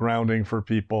grounding for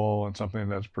people and something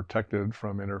that's protected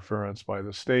from interference by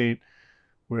the state.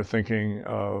 We're thinking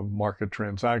of market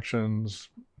transactions,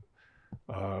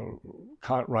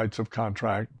 rights of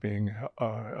contract being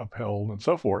upheld, and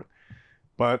so forth.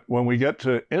 But when we get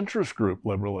to interest group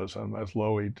liberalism, as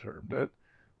Lowy termed it,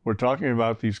 we're talking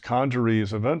about these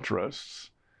congeries of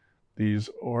interests, these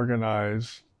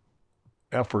organized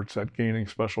efforts at gaining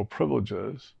special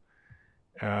privileges,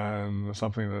 and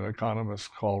something that economists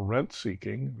call rent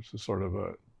seeking, which is sort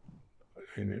of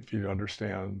if you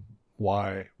understand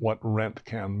what rent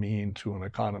can mean to an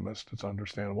economist, it's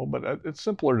understandable. But it's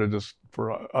simpler to just,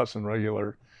 for us in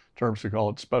regular terms, to call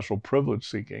it special privilege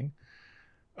seeking.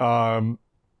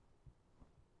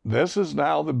 This is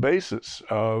now the basis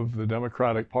of the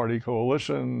Democratic Party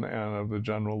coalition and of the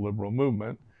general liberal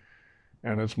movement.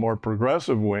 And its more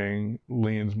progressive wing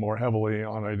leans more heavily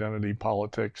on identity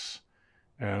politics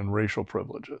and racial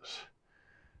privileges.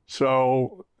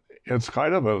 So it's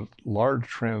kind of a large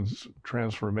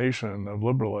transformation of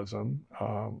liberalism.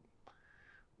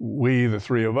 We, the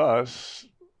three of us,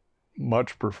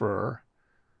 much prefer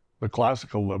the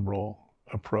classical liberal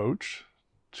approach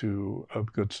to a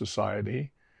good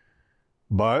society.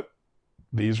 But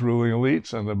these ruling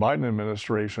elites and the Biden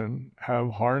administration have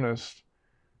harnessed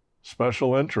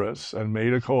special interests and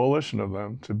made a coalition of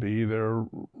them to be their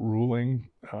ruling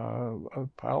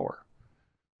power.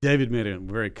 David made a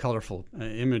very colorful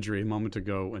imagery a moment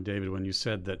ago, David, when you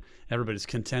said that everybody's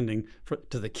contending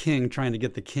to the king, trying to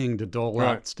get the king to dole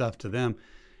out stuff to them.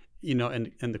 You know,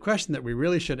 and the question that we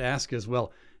really should ask is,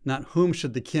 well, not whom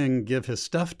should the king give his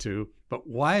stuff to, but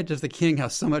why does the king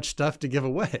have so much stuff to give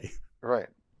away? Right.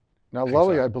 Now,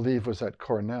 Lowy, I believe, was at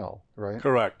Cornell, right?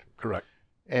 Correct.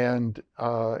 And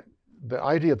the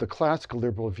idea of the classical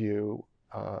liberal view,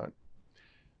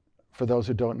 for those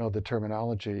who don't know the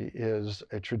terminology, is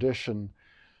a tradition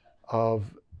of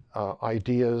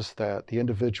ideas that the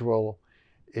individual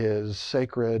is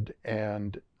sacred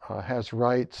and has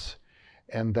rights,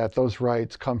 and that those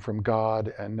rights come from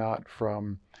God and not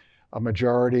from a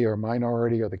majority or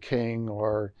minority or the king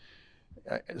or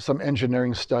some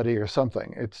engineering study or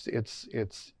something.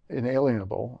 It's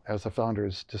inalienable, as the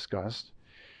founders discussed.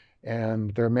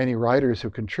 And there are many writers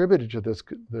who contributed to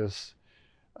this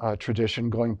tradition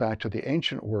going back to the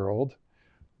ancient world,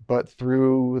 but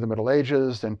through the Middle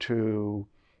Ages and to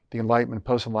the Enlightenment,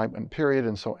 post-Enlightenment period.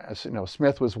 And so, as you know,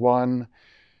 Smith was one.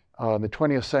 The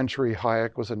 20th century,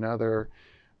 Hayek was another.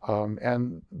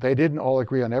 And they didn't all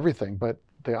agree on everything, but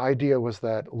the idea was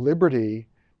that liberty,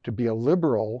 to be a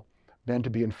liberal, meant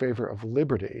to be in favor of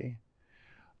liberty.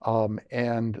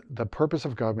 And the purpose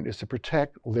of government is to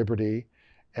protect liberty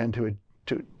and to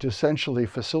essentially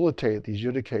facilitate the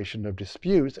adjudication of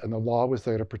disputes, and the law was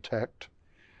there to protect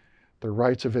the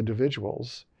rights of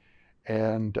individuals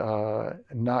and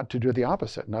not to do the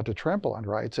opposite, not to trample on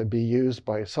rights and be used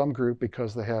by some group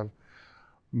because they have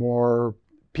more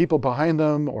people behind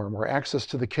them or more access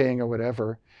to the king or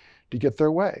whatever to get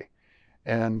their way.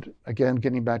 And again,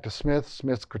 getting back to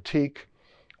Smith's critique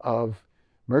of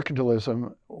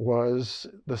mercantilism was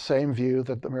the same view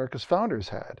that America's founders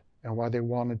had, and why they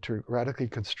wanted to radically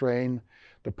constrain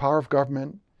the power of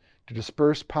government, to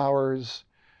disperse powers.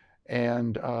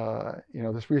 And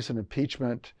this recent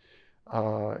impeachment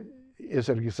is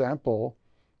an example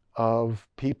of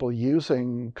people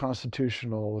using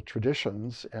constitutional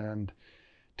traditions and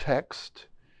text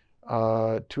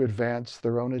to advance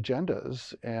their own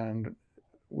agendas, and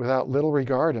without little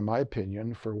regard, in my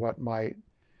opinion, for what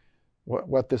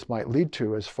this might lead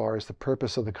to as far as the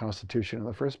purpose of the Constitution in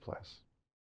the first place.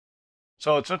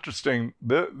 So it's interesting,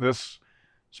 this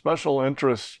special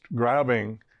interest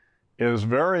grabbing is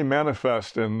very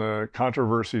manifest in the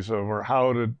controversies over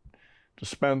how to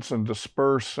dispense and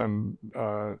disperse and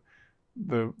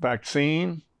the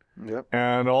vaccine. Yep.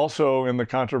 And also in the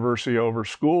controversy over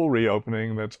school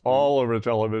reopening that's all over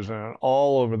television and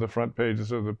all over the front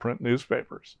pages of the print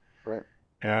newspapers. Right.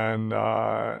 And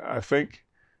I think,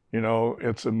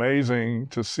 it's amazing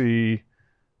to see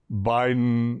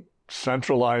Biden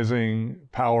centralizing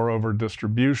power over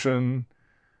distribution,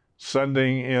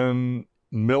 sending in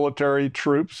military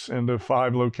troops into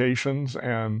 5 locations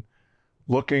and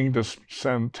looking to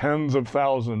send tens of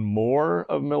thousands more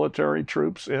of military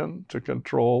troops in to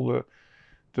control the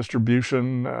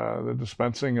distribution, the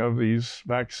dispensing of these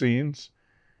vaccines.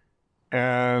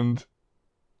 And,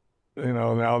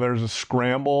 now there's a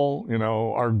scramble,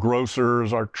 our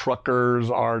grocers, our truckers,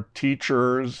 our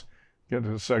teachers, get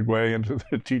to segue into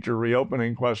the teacher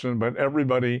reopening question, but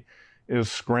everybody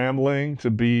is scrambling to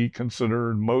be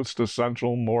considered most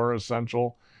essential, more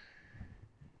essential.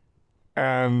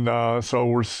 And so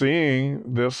we're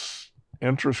seeing this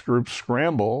interest group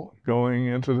scramble going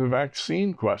into the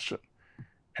vaccine question.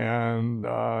 And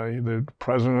the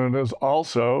president is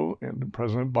also, and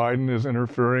President Biden is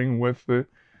interfering with the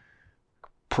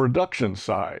production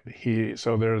side.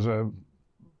 So there's a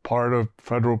part of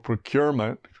federal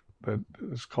procurement that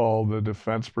is called the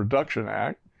Defense Production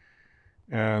Act.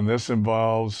 And this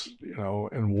involves,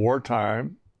 in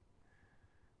wartime,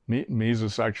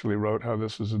 Mises actually wrote how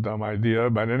this was a dumb idea,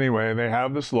 but anyway, they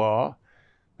have this law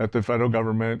that the federal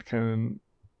government can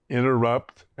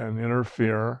interrupt and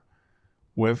interfere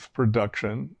with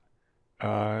production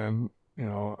and,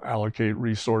 allocate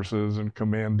resources and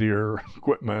commandeer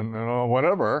equipment and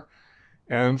whatever.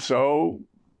 And so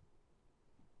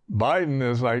Biden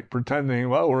is like pretending,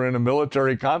 well, we're in a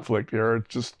military conflict here,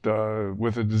 it's just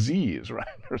with a disease, right?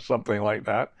 Or something like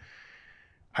that.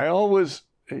 I always,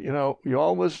 you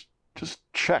always just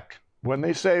check when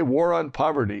they say war on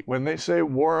poverty, when they say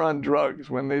war on drugs,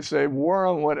 when they say war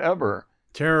on whatever.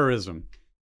 Terrorism.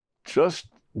 Just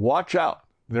watch out.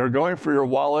 They're going for your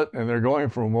wallet and they're going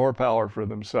for more power for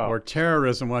themselves. Or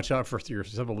terrorism, watch out for your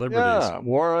civil liberties. Yeah,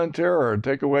 war on terror,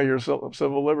 take away your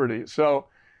civil liberties. So,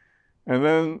 and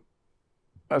then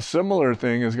a similar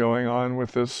thing is going on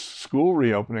with this school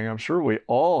reopening. I'm sure we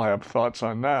all have thoughts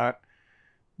on that.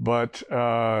 But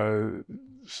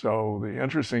so the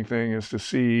interesting thing is to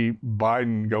see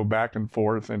Biden go back and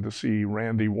forth and to see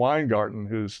Randy Weingarten,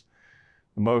 who's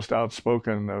the most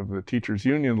outspoken of the teachers'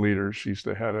 union leaders. She's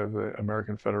the head of the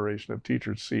American Federation of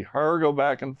Teachers. See her go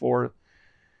back and forth.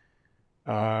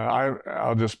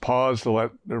 I'll just pause to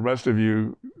let the rest of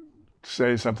you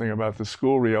say something about the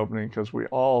school reopening because we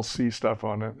all see stuff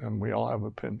on it and we all have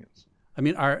opinions. I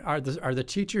mean, are the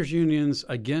teachers' unions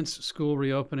against school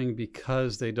reopening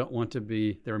because they don't want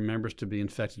their members to be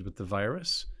infected with the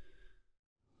virus?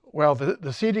 Well, the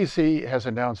CDC has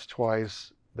announced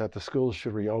twice that the schools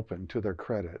should reopen, to their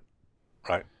credit.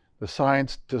 Right. The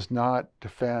science does not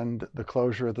defend the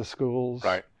closure of the schools.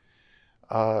 Right.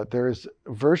 There is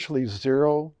virtually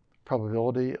zero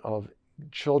probability of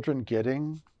children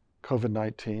getting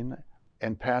COVID-19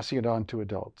 and passing it on to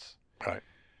adults. Right.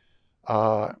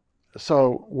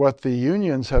 So what the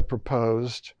unions have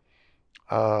proposed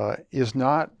is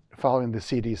not following the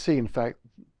CDC. In fact,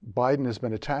 Biden has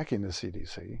been attacking the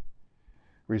CDC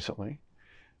recently.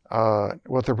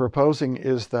 What they're proposing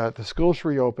is that the schools should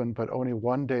reopen, but only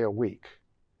 1 day a week.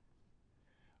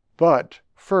 But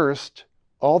first,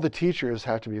 all the teachers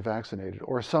have to be vaccinated,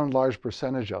 or some large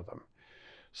percentage of them.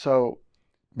 So,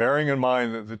 bearing in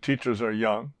mind that the teachers are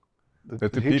young,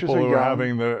 that the teachers people are who young, are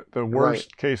having the worst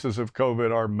right, cases of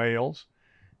COVID are males,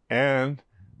 and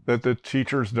that the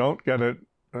teachers don't get it,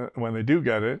 when they do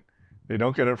get it, they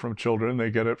don't get it from children,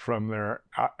 they get it from their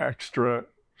extra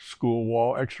school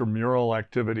wall, extramural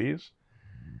activities.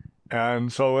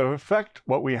 And so in effect,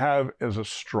 what we have is a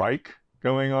strike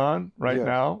going on right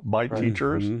now by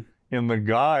teachers in the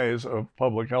guise of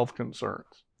public health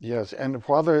concerns. Yes, and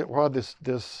while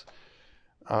this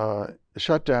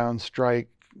shutdown, strike,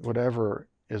 whatever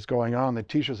is going on, the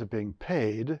teachers are being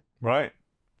paid. Right,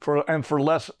 for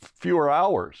fewer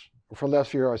hours. For less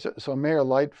fewer hours. So Mayor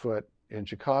Lightfoot in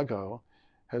Chicago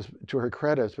has, to her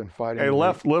credit, has been fighting a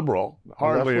left liberal,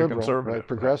 hardly a conservative, right,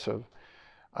 progressive,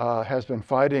 has been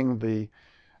fighting the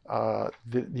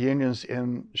the unions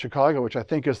in Chicago, which I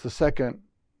think is the second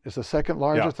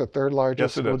largest, or third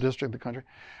largest school district in the country.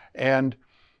 And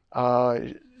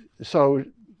so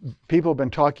people have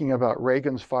been talking about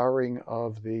Reagan's firing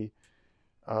of the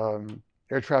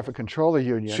air traffic controller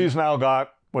union. She's now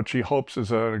got what she hopes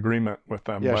is an agreement with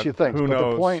them. Yeah, she thinks. Who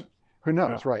knows? The point, who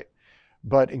knows, Yeah. right.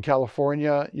 But in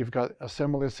California, you've got a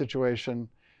similar situation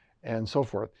and so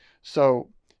forth. So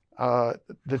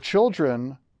the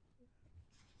children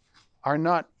are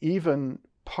not even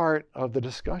part of the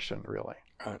discussion, really.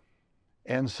 Right.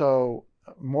 And so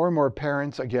more and more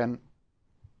parents, again,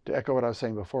 to echo what I was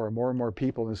saying before, more and more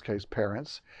people, in this case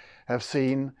parents, have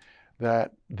seen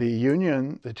that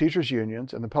the teachers'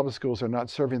 unions and the public schools are not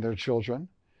serving their children.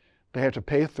 They have to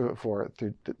pay for it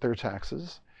through their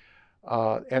taxes.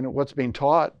 And what's being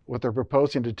taught, what they're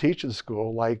proposing to teach in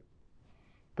school, like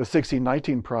the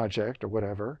 1619 project or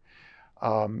whatever,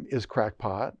 is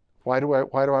crackpot. Why do I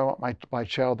want my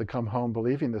child to come home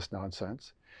believing this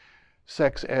nonsense?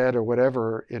 Sex ed or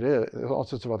whatever it is, all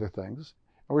sorts of other things.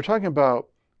 And we're talking about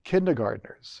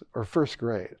kindergartners or first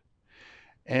grade.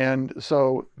 And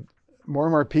so more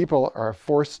and more people are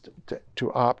forced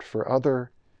to opt for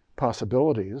other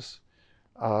possibilities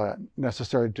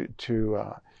necessary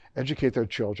to educate their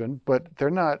children, but they're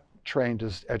not trained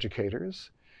as educators.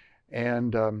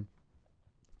 And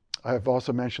I've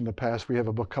also mentioned in the past, we have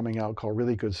a book coming out called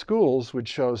Really Good Schools, which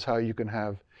shows how you can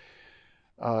have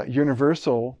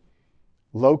universal,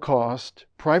 low-cost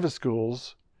private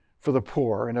schools for the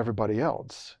poor and everybody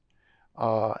else.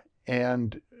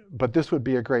 But this would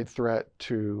be a great threat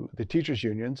to the teachers'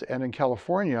 unions. And in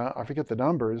California, I forget the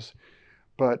numbers,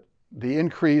 but the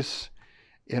increase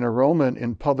in enrollment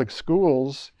in public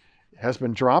schools has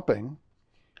been dropping,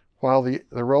 while the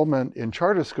enrollment in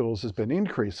charter schools has been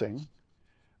increasing,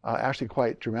 actually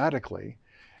quite dramatically.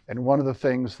 And one of the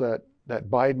things that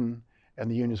Biden and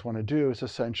the unions want to do is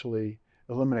essentially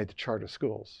eliminate the charter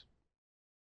schools.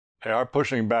 They are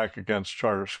pushing back against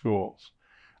charter schools.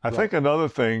 I Right. think another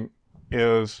thing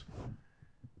is,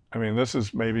 I mean, this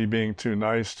is maybe being too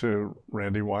nice to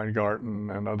Randy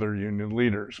Weingarten and other union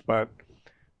leaders, but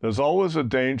there's always a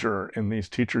danger in these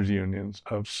teachers' unions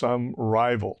of some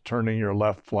rival turning your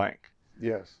left flank.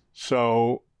 Yes.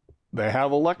 So they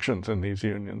have elections in these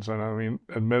unions. And I mean,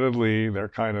 admittedly, they're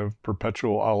kind of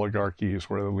perpetual oligarchies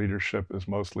where the leadership is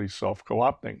mostly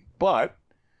self-co-opting. But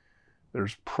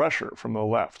there's pressure from the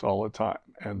left all the time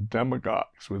and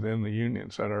demagogues within the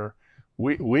unions that are,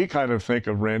 we kind of think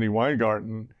of Randy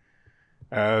Weingarten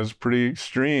as pretty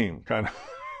extreme, kind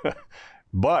of.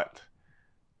 But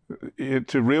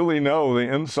to really know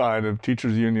the inside of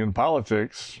teachers' union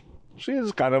politics, she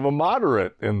is kind of a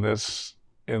moderate in this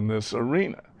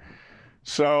arena.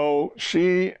 So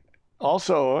she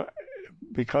also,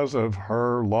 because of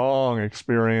her long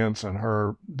experience and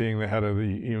her being the head of the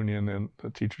union and the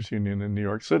teachers' union in New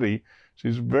York City,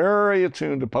 she's very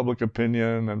attuned to public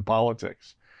opinion and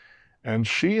politics. And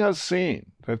she has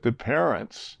seen that the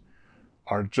parents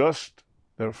are just,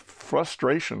 the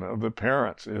frustration of the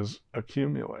parents is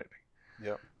accumulating.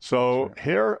 Yep. So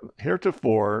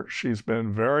heretofore, she's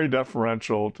been very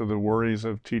deferential to the worries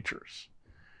of teachers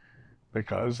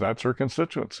because that's her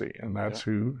constituency. And that's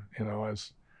who,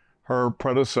 as her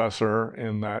predecessor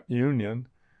in that union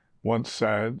once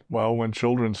said, well, when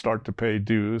children start to pay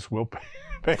dues, we'll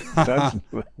pay attention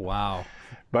to them. Wow.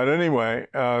 But anyway,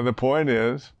 the point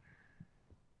is,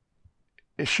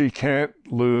 she can't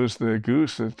lose the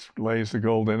goose that lays the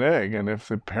golden egg. And if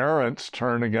the parents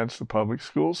turn against the public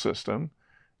school system,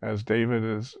 as David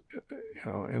is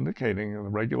indicating in the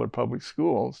regular public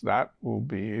schools, that will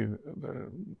be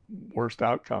the worst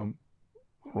long-run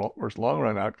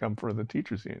outcome for the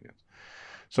teachers' unions.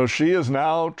 So she is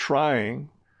now trying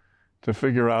to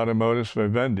figure out a modus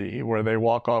vivendi where they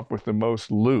walk off with the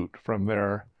most loot from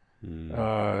their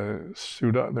their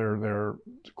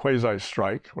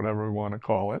quasi-strike, whatever we want to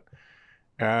call it,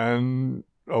 and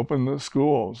open the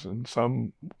schools in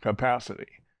some capacity.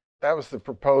 That was the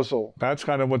proposal. That's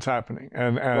kind of what's happening.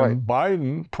 And Right.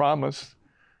 Biden promised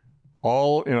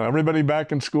everybody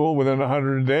back in school within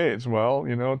 100 days. Well,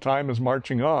 time is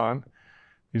marching on.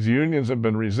 These unions have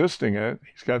been resisting it.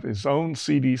 He's got his own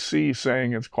CDC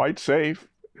saying it's quite safe.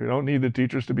 You don't need the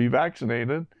teachers to be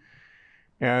vaccinated.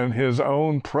 And his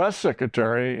own press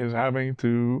secretary is having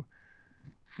to,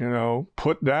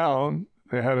 put down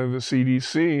the head of the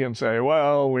CDC and say,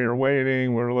 well, we're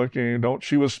waiting, we're looking.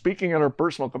 She was speaking in her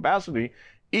personal capacity,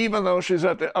 even though she's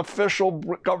at the official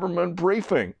government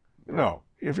briefing. No,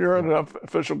 if you're at an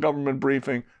official government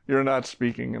briefing, you're not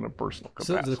speaking in a personal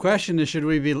capacity. So the question is, should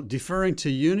we be deferring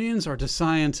to unions or to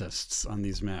scientists on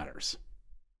these matters?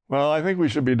 Well, I think we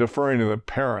should be deferring to the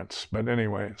parents, but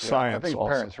anyway, science I think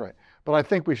also. parents, right. But I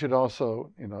think we should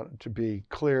also, to be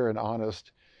clear and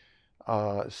honest,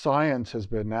 science has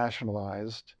been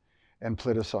nationalized and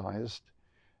politicized.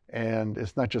 And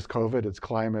it's not just COVID, it's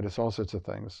climate, it's all sorts of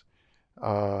things.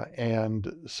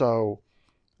 And so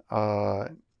Anthony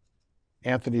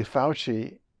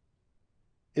Fauci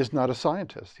is not a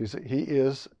scientist. He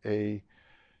is a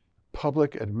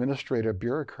public administrative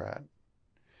bureaucrat.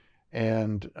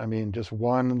 And I mean, just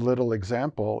one little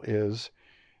example is,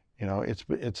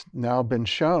 it's now been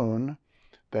shown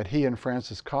that he and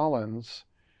Francis Collins,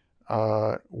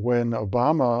 when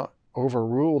Obama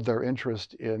overruled their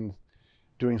interest in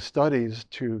doing studies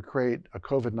to create a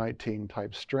COVID-19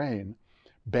 type strain,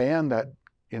 banned that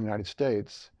in the United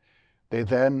States, they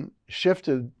then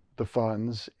shifted the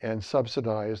funds and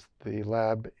subsidized the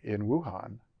lab in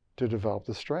Wuhan to develop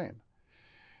the strain.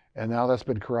 And now that's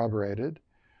been corroborated.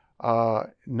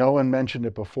 No one mentioned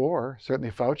it before, certainly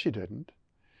Fauci didn't.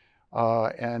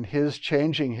 And his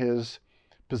changing his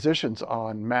positions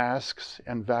on masks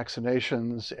and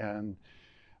vaccinations and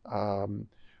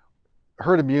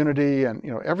herd immunity and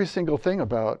every single thing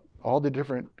about all the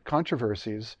different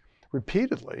controversies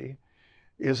repeatedly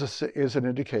is an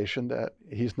indication that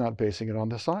he's not basing it on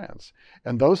the science.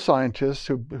 And those scientists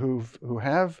who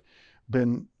have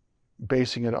been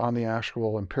basing it on the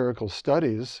actual empirical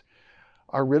studies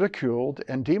are ridiculed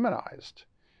and demonized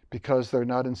because they're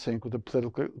not in sync with the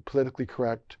politically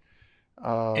correct.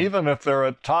 Even if they're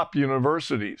at top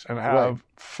universities and have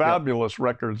fabulous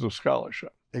records of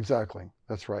scholarship. Exactly,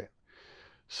 that's right.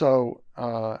 So,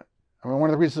 one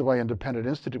of the reasons why Independent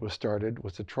Institute was started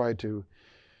was to try to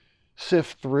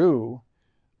sift through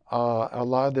a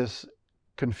lot of this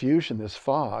confusion, this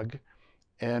fog,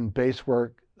 and base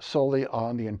work solely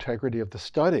on the integrity of the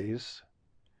studies,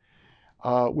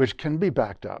 which can be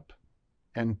backed up.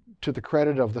 And to the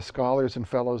credit of the scholars and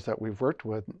fellows that we've worked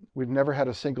with, we've never had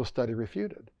a single study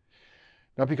refuted.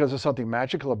 Not because there's something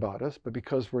magical about us, but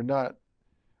because we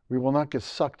will not get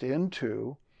sucked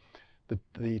into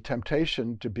the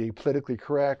temptation to be politically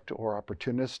correct or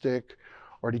opportunistic,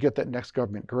 or to get that next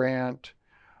government grant,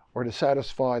 or to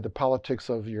satisfy the politics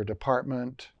of your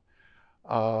department,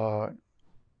 or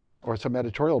some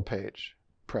editorial page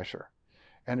pressure.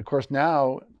 And of course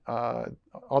now,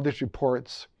 all these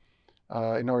reports,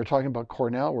 we're talking about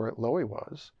Cornell where Lowy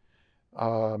was.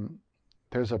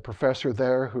 There's a professor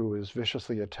there who is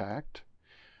viciously attacked.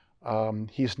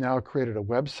 He's now created a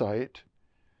website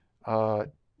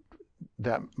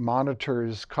that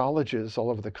monitors colleges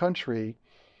all over the country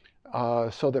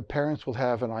so that parents will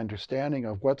have an understanding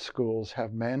of what schools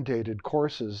have mandated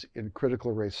courses in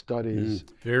critical race studies.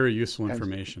 Very useful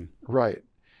information. Right.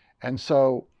 And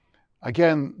so,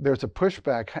 again, there's a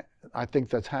pushback, I think,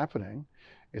 that's happening.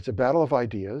 It's a battle of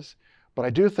ideas. But I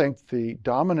do think the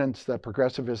dominance that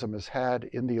progressivism has had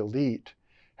in the elite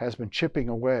has been chipping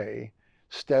away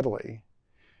steadily.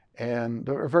 And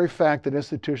the very fact that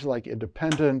institutions like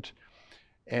Independent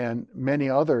and many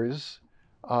others,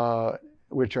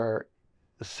 which are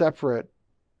separate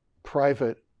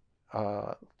private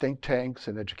think tanks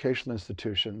and educational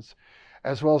institutions,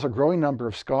 as well as a growing number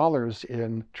of scholars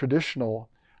in traditional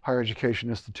higher education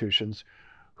institutions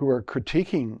who are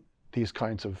critiquing these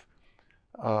kinds of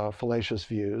fallacious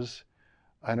views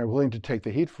and are willing to take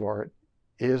the heat for it,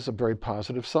 is a very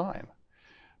positive sign.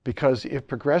 Because if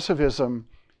progressivism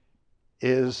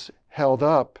is held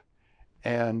up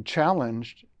and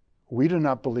challenged, we do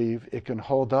not believe it can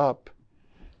hold up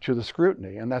to the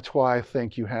scrutiny. And that's why I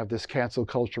think you have this cancel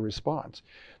culture response.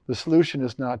 The solution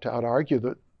is not to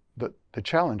out-argue the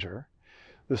challenger.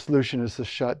 The solution is to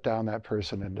shut down that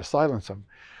person and to silence them.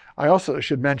 I also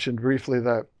should mention briefly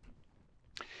that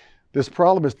this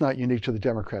problem is not unique to the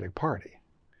Democratic Party.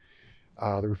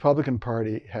 The Republican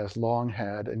Party has long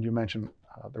had, and you mentioned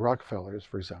the Rockefellers,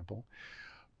 for example,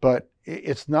 but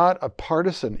it's not a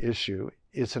partisan issue.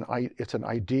 It's an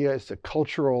idea, it's a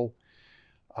cultural,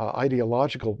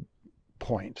 ideological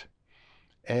point.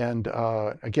 And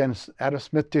again, Adam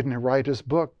Smith didn't write his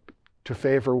book to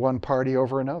favor one party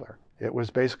over another. It was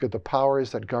basically the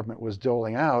powers that government was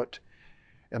doling out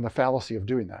and the fallacy of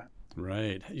doing that.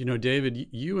 Right. David,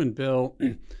 you and Bill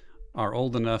are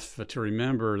old enough to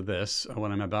remember this,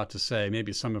 what I'm about to say.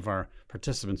 Maybe some of our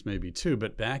participants may be too,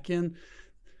 but back in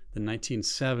the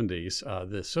 1970s,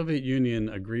 the Soviet Union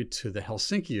agreed to the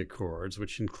Helsinki Accords,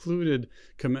 which included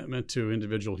commitment to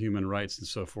individual human rights and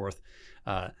so forth.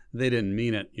 They didn't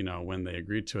mean it, when they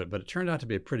agreed to it, but it turned out to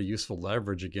be a pretty useful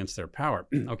leverage against their power.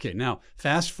 Okay, now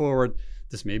fast forward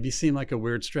this may seem like a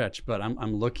weird stretch, but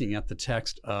I'm looking at the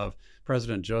text of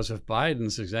President Joseph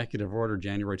Biden's executive order,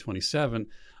 January 27,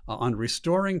 on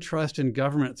restoring trust in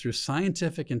government through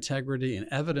scientific integrity and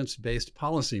evidence-based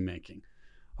policymaking.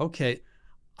 Okay,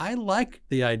 I like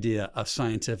the idea of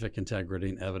scientific integrity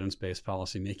and evidence-based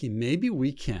policymaking. Maybe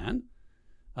we can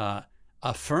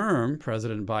affirm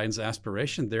President Biden's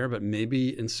aspiration there, but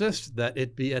maybe insist that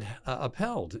it be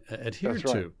upheld, adhered That's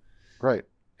right. to. Right.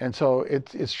 And so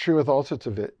it's true with all sorts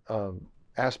of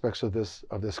aspects of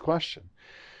this question.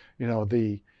 You know,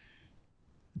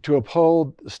 to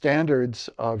uphold standards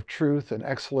of truth and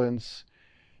excellence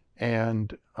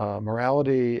and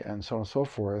morality and so on and so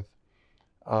forth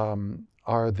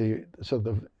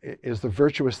is the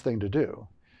virtuous thing to do.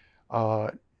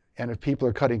 And if people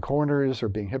are cutting corners or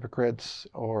being hypocrites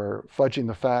or fudging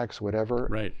the facts, whatever,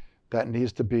 right, that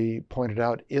needs to be pointed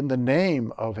out in the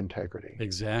name of integrity.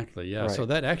 Exactly, yeah. Right. So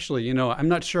that actually, you know, I'm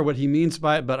not sure what he means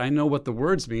by it, but I know what the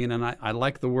words mean, and I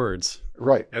like the words.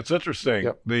 Right. It's interesting.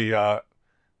 Yep. The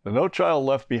No Child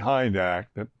Left Behind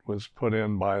Act that was put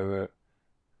in by the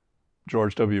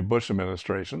George W. Bush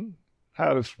administration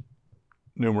had its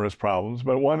numerous problems,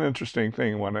 but one interesting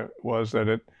thing was that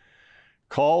it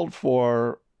called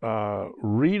for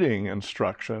reading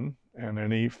instruction, and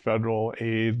any federal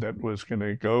aid that was going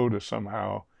to go to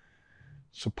somehow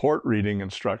support reading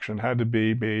instruction had to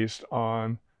be based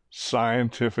on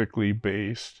scientifically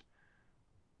based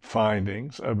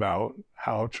findings about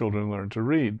how children learn to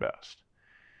read best.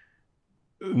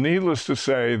 Needless to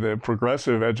say, the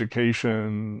progressive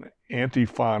education,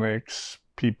 anti-phonics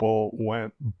people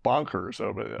went bonkers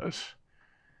over this,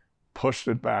 pushed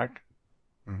it back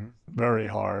very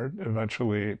hard.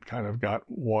 Eventually, it kind of got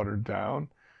watered down.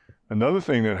 Another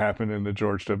thing that happened in the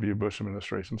George W. Bush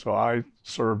administration, so I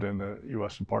served in the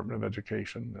U.S. Department of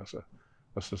Education as an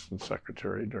assistant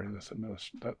secretary during this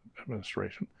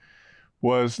administration,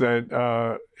 was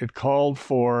that it called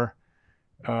for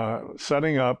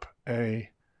setting up a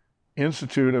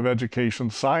Institute of Education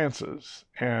Sciences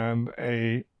and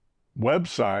a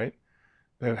website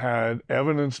that had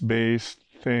evidence-based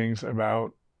things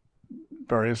about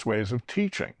various ways of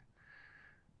teaching.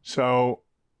 So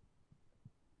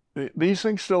these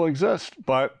things still exist,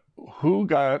 but who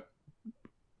got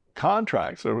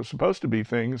contracts? There were supposed to be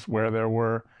things where there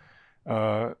were,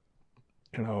 the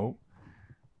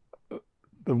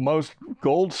most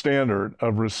gold standard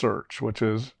of research, which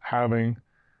is having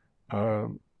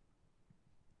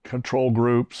control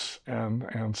groups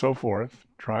and so forth,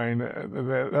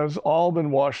 that has all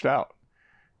been washed out.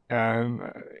 And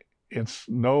it's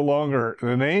no longer,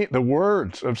 the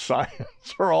words of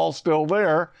science are all still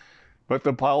there, but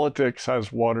the politics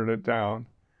has watered it down,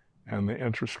 and the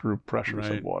interest group pressures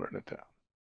have watered it down.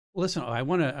 Listen, I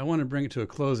want to bring it to a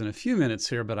close in a few minutes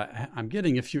here, but I'm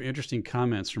getting a few interesting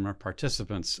comments from our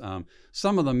participants.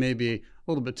 Some of them may be a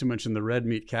little bit too much in the red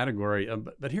meat category,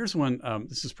 but here's one.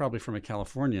 This is probably from a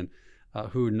Californian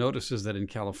who notices that in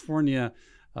California,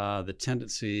 the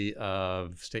tendency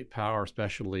of state power,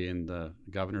 especially in the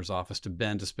governor's office, to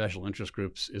bend to special interest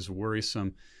groups is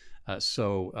worrisome.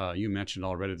 So you mentioned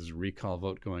already there's a recall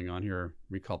vote going on here,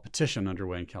 recall petition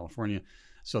underway in California.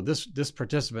 So this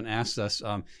participant asks us,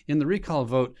 in the recall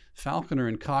vote, Falconer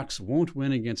and Cox won't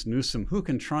win against Newsom. Who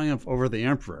can triumph over the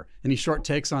emperor? Any short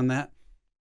takes on that?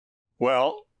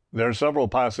 Well, there are several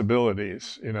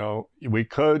possibilities. You know, we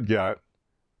could get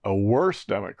a worse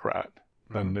Democrat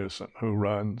than Newsom who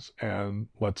runs, and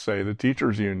let's say the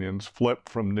teachers' unions flip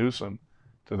from Newsom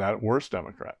to that worse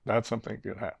Democrat. That's something that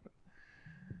could happen.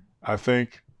 I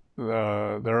think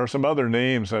there are some other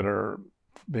names that are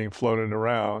being floated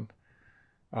around.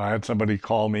 I had somebody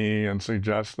call me and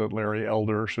suggest that Larry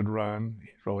Elder should run.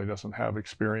 He really doesn't have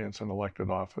experience in elected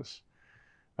office.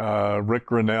 Rick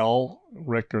Grinnell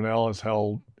was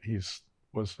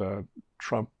a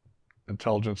Trump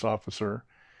intelligence officer,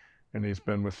 and he's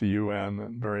been with the UN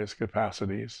in various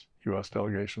capacities, U.S.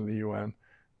 delegation of the UN.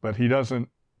 But he doesn't,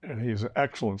 and he's an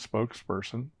excellent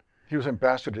spokesperson. He was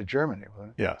ambassador to Germany,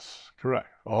 wasn't he? Yes, correct.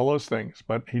 All those things.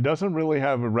 But he doesn't really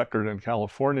have a record in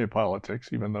California politics,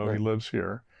 even though he lives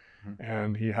here,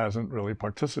 and he hasn't really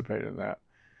participated in that.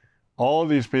 All of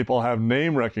these people have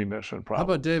name recognition problems.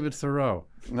 How about David Theroux?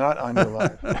 Not on your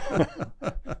life.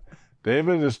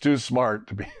 David is too smart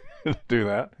to do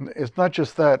that. It's not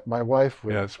just that. My wife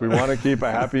would. Yes, we want to keep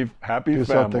a happy do family.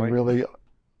 Something really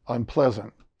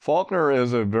unpleasant. Faulkner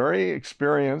is a very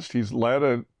experienced. He's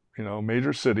led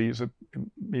major cities,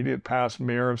 immediate past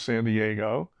mayor of San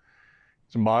Diego.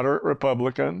 He's a moderate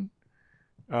Republican.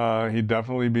 He'd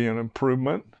definitely be an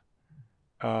improvement.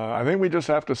 I think we just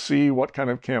have to see what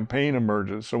kind of campaign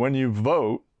emerges. So when you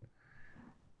vote,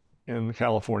 in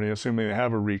California, assuming they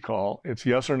have a recall. It's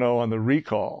yes or no on the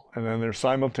recall. And then they're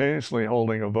simultaneously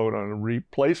holding a vote on a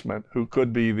replacement who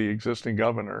could be the existing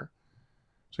governor.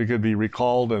 So he could be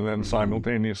recalled and then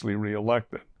simultaneously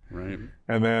reelected. Right.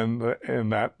 And then in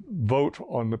that vote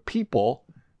on the people,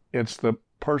 it's the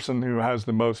person who has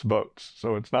the most votes.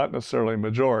 So it's not necessarily a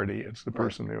majority, it's the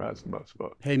person who has the most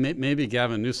votes. Hey, maybe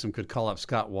Gavin Newsom could call up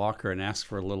Scott Walker and ask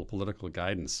for a little political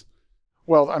guidance.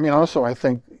 Well, I mean, also, I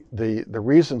think the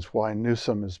reasons why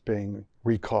Newsom is being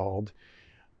recalled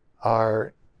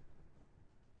are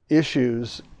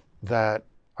issues that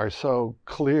are so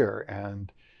clear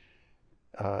and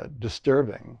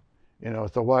disturbing. You know,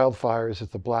 it's the wildfires,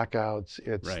 it's the blackouts,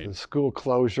 it's the school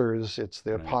closures, it's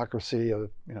the hypocrisy of,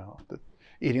 you know, the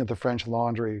eating at the French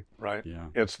Laundry. Right. Yeah.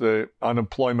 It's the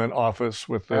unemployment office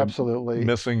with the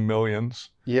missing millions.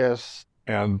 Yes.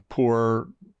 And poor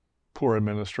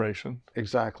administration.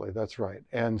 Exactly. That's right.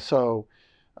 And so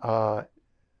a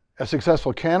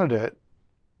successful candidate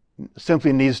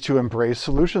simply needs to embrace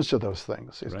solutions to those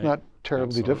things. It's not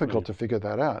terribly difficult to figure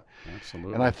that out.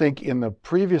 Absolutely. And I think in the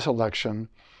previous election,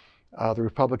 the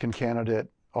Republican candidate,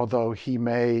 although he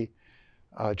may,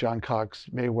 John Cox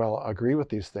may well agree with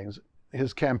these things,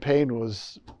 his campaign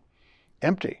was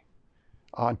empty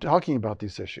on talking about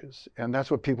these issues. And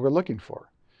that's what people are looking for.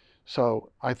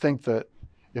 So I think that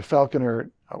if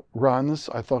Falconer runs,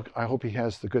 I hope he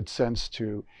has the good sense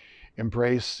to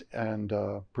embrace and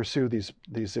pursue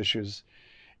these issues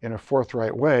in a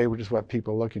forthright way, which is what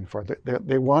people are looking for.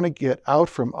 They want to get out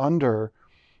from under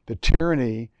the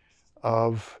tyranny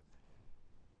of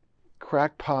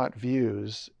crackpot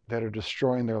views that are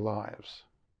destroying their lives.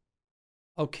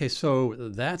 Okay, so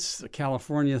that's the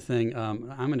California thing. I'm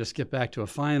going to skip back to a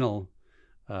final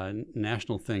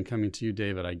national thing coming to you,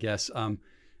 David, I guess.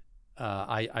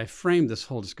 I framed this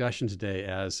whole discussion today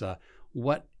as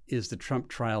what is the Trump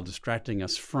trial distracting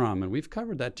us from? And we've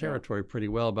covered that territory pretty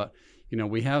well, but you know,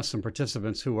 we have some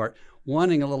participants who are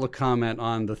wanting a little comment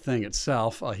on the thing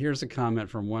itself. Here's a comment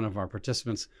from one of our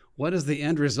participants. What is the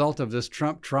end result of this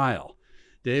Trump trial?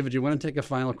 David, you want to take a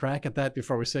final crack at that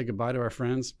before we say goodbye to our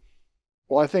friends?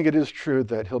 Well, I think it is true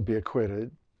that he'll be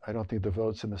acquitted. I don't think the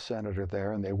votes in the Senate are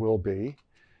there, and they will be.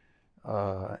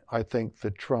 I think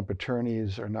the Trump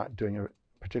attorneys are not doing a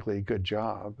particularly good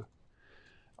job.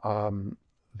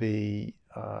 The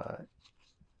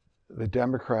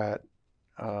Democrat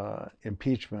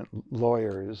impeachment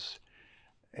lawyers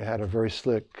had a very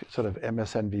slick sort of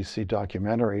MSNBC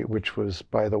documentary, which was,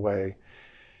 by the way,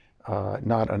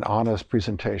 not an honest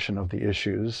presentation of the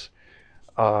issues,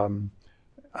 but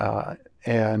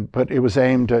it was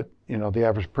aimed at, you know, the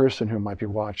average person who might be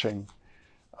watching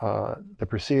the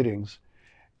proceedings.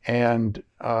 And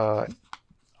I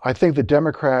think the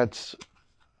Democrats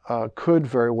could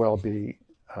very well be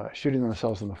shooting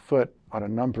themselves in the foot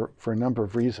on for a number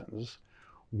of reasons.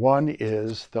 One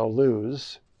is they'll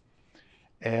lose,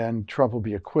 and Trump will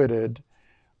be acquitted,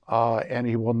 and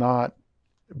he will not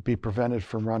be prevented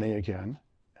from running again.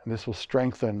 And this will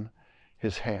strengthen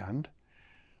his hand.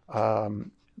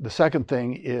 The second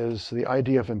thing is the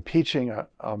idea of impeaching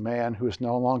a man who is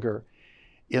no longer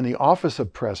in the office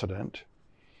of president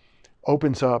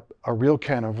opens up a real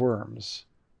can of worms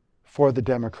for the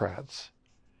Democrats,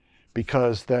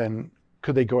 because then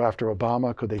could they go after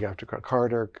Obama? Could they go after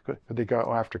Carter? Could they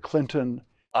go after Clinton?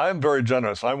 I'm very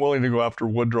generous. I'm willing to go after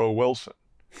Woodrow Wilson.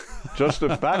 Just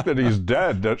the fact that he's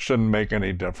dead, that shouldn't make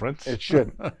any difference. It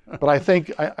shouldn't. But I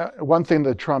think one thing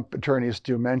the Trump attorneys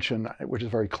do mention, which is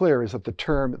very clear, is that the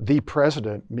term "the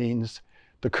president" means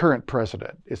the current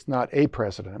president. It's not a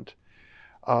president.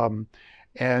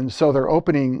 And so they're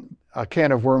opening a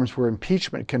can of worms where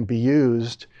impeachment can be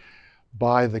used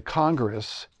by the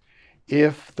Congress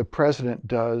if the president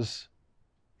does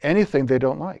anything they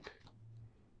don't like.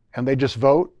 And they just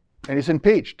vote and he's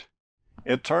impeached.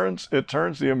 It turns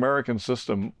the American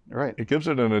system, right. It gives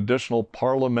it an additional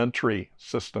parliamentary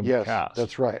system cast. Yes,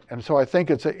 that's right. And so I think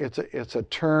it's a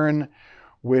turn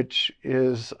which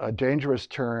is a dangerous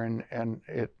turn, and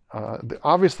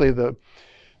obviously the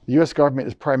U.S. government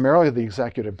is primarily the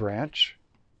executive branch.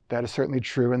 That is certainly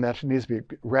true, and that needs to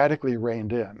be radically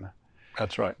reined in.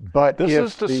 That's right. But this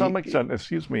is to some extent,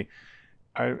 excuse me,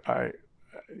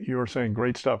 you were saying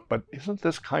great stuff, but isn't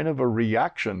this kind of a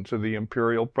reaction to the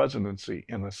imperial presidency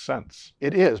in a sense?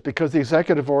 It is, because the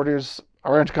executive orders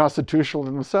are unconstitutional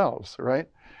in themselves, right?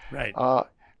 Right.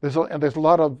 There's a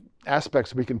lot of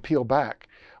aspects we can peel back,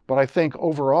 but I think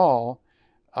overall,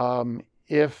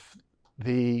 if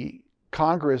the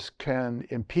Congress can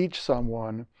impeach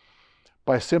someone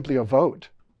by simply a vote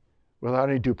without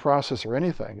any due process or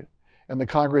anything, and the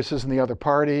Congress isn't the other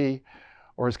party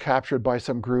or is captured by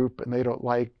some group and they don't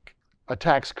like a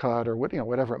tax cut or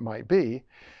whatever it might be,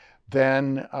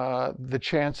 then the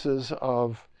chances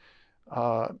of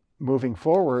moving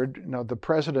forward, the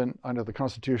president under the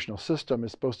constitutional system is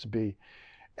supposed to be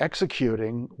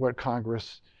executing what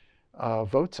Congress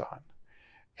votes on.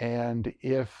 And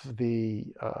if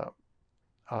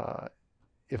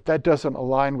that doesn't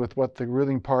align with what the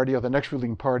ruling party or the next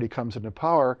ruling party comes into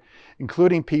power,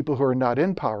 including people who are not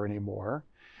in power anymore,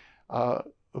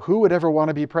 who would ever want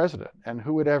to be president? And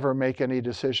who would ever make any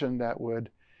decision that would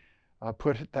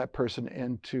put that person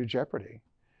into jeopardy?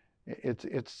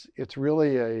 It's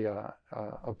really a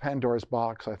Pandora's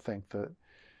box, I think, that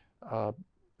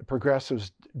the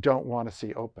progressives don't want to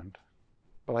see opened.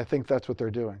 But I think that's what they're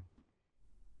doing.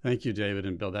 Thank you, David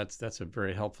and Bill. That's a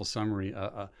very helpful summary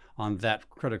on that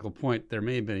critical point. There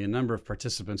may be a number of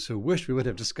participants who wish we would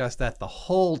have discussed that the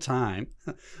whole time.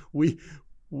 We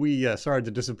sorry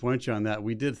to disappoint you on that.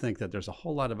 We did think that there's a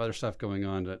whole lot of other stuff going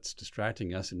on that's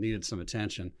distracting us and needed some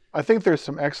attention. I think there's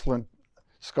some excellent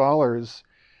scholars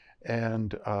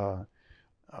and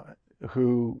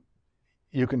who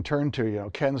you can turn to,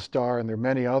 Ken Starr, and there are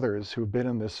many others who've been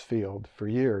in this field for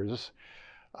years.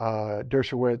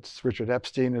 Dershowitz, Richard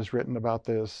Epstein has written about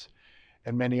this,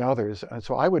 and many others. And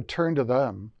so I would turn to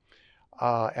them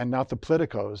and not the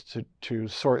politicos to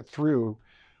sort through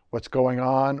what's going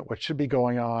on, what should be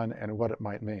going on, and what it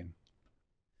might mean.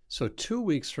 So 2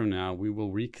 weeks from now, we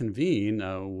will reconvene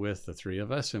with the three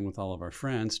of us and with all of our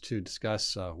friends to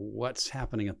discuss what's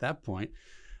happening at that point.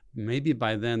 Maybe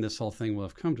by then, this whole thing will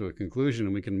have come to a conclusion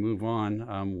and we can move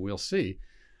on. We'll see.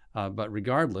 But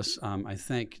regardless, I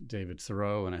thank David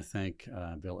Theroux and I thank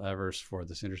Bill Evers for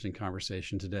this interesting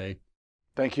conversation today.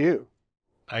 Thank you.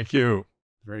 Thank you.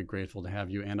 Very grateful to have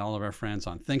you and all of our friends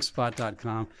on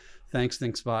thinkspot.com. Thanks,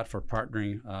 ThinkSpot, for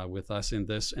partnering with us in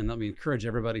this. And let me encourage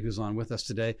everybody who's on with us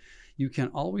today. You can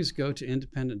always go to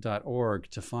independent.org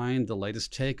to find the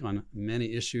latest take on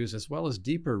many issues, as well as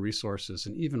deeper resources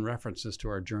and even references to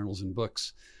our journals and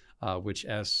books, which,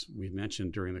 as we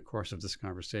mentioned during the course of this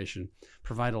conversation,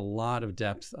 provide a lot of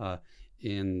depth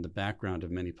in the background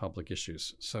of many public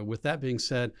issues. So with that being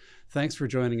said, thanks for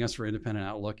joining us for Independent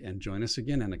Outlook, and join us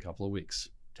again in a couple of weeks.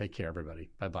 Take care, everybody.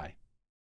 Bye-bye.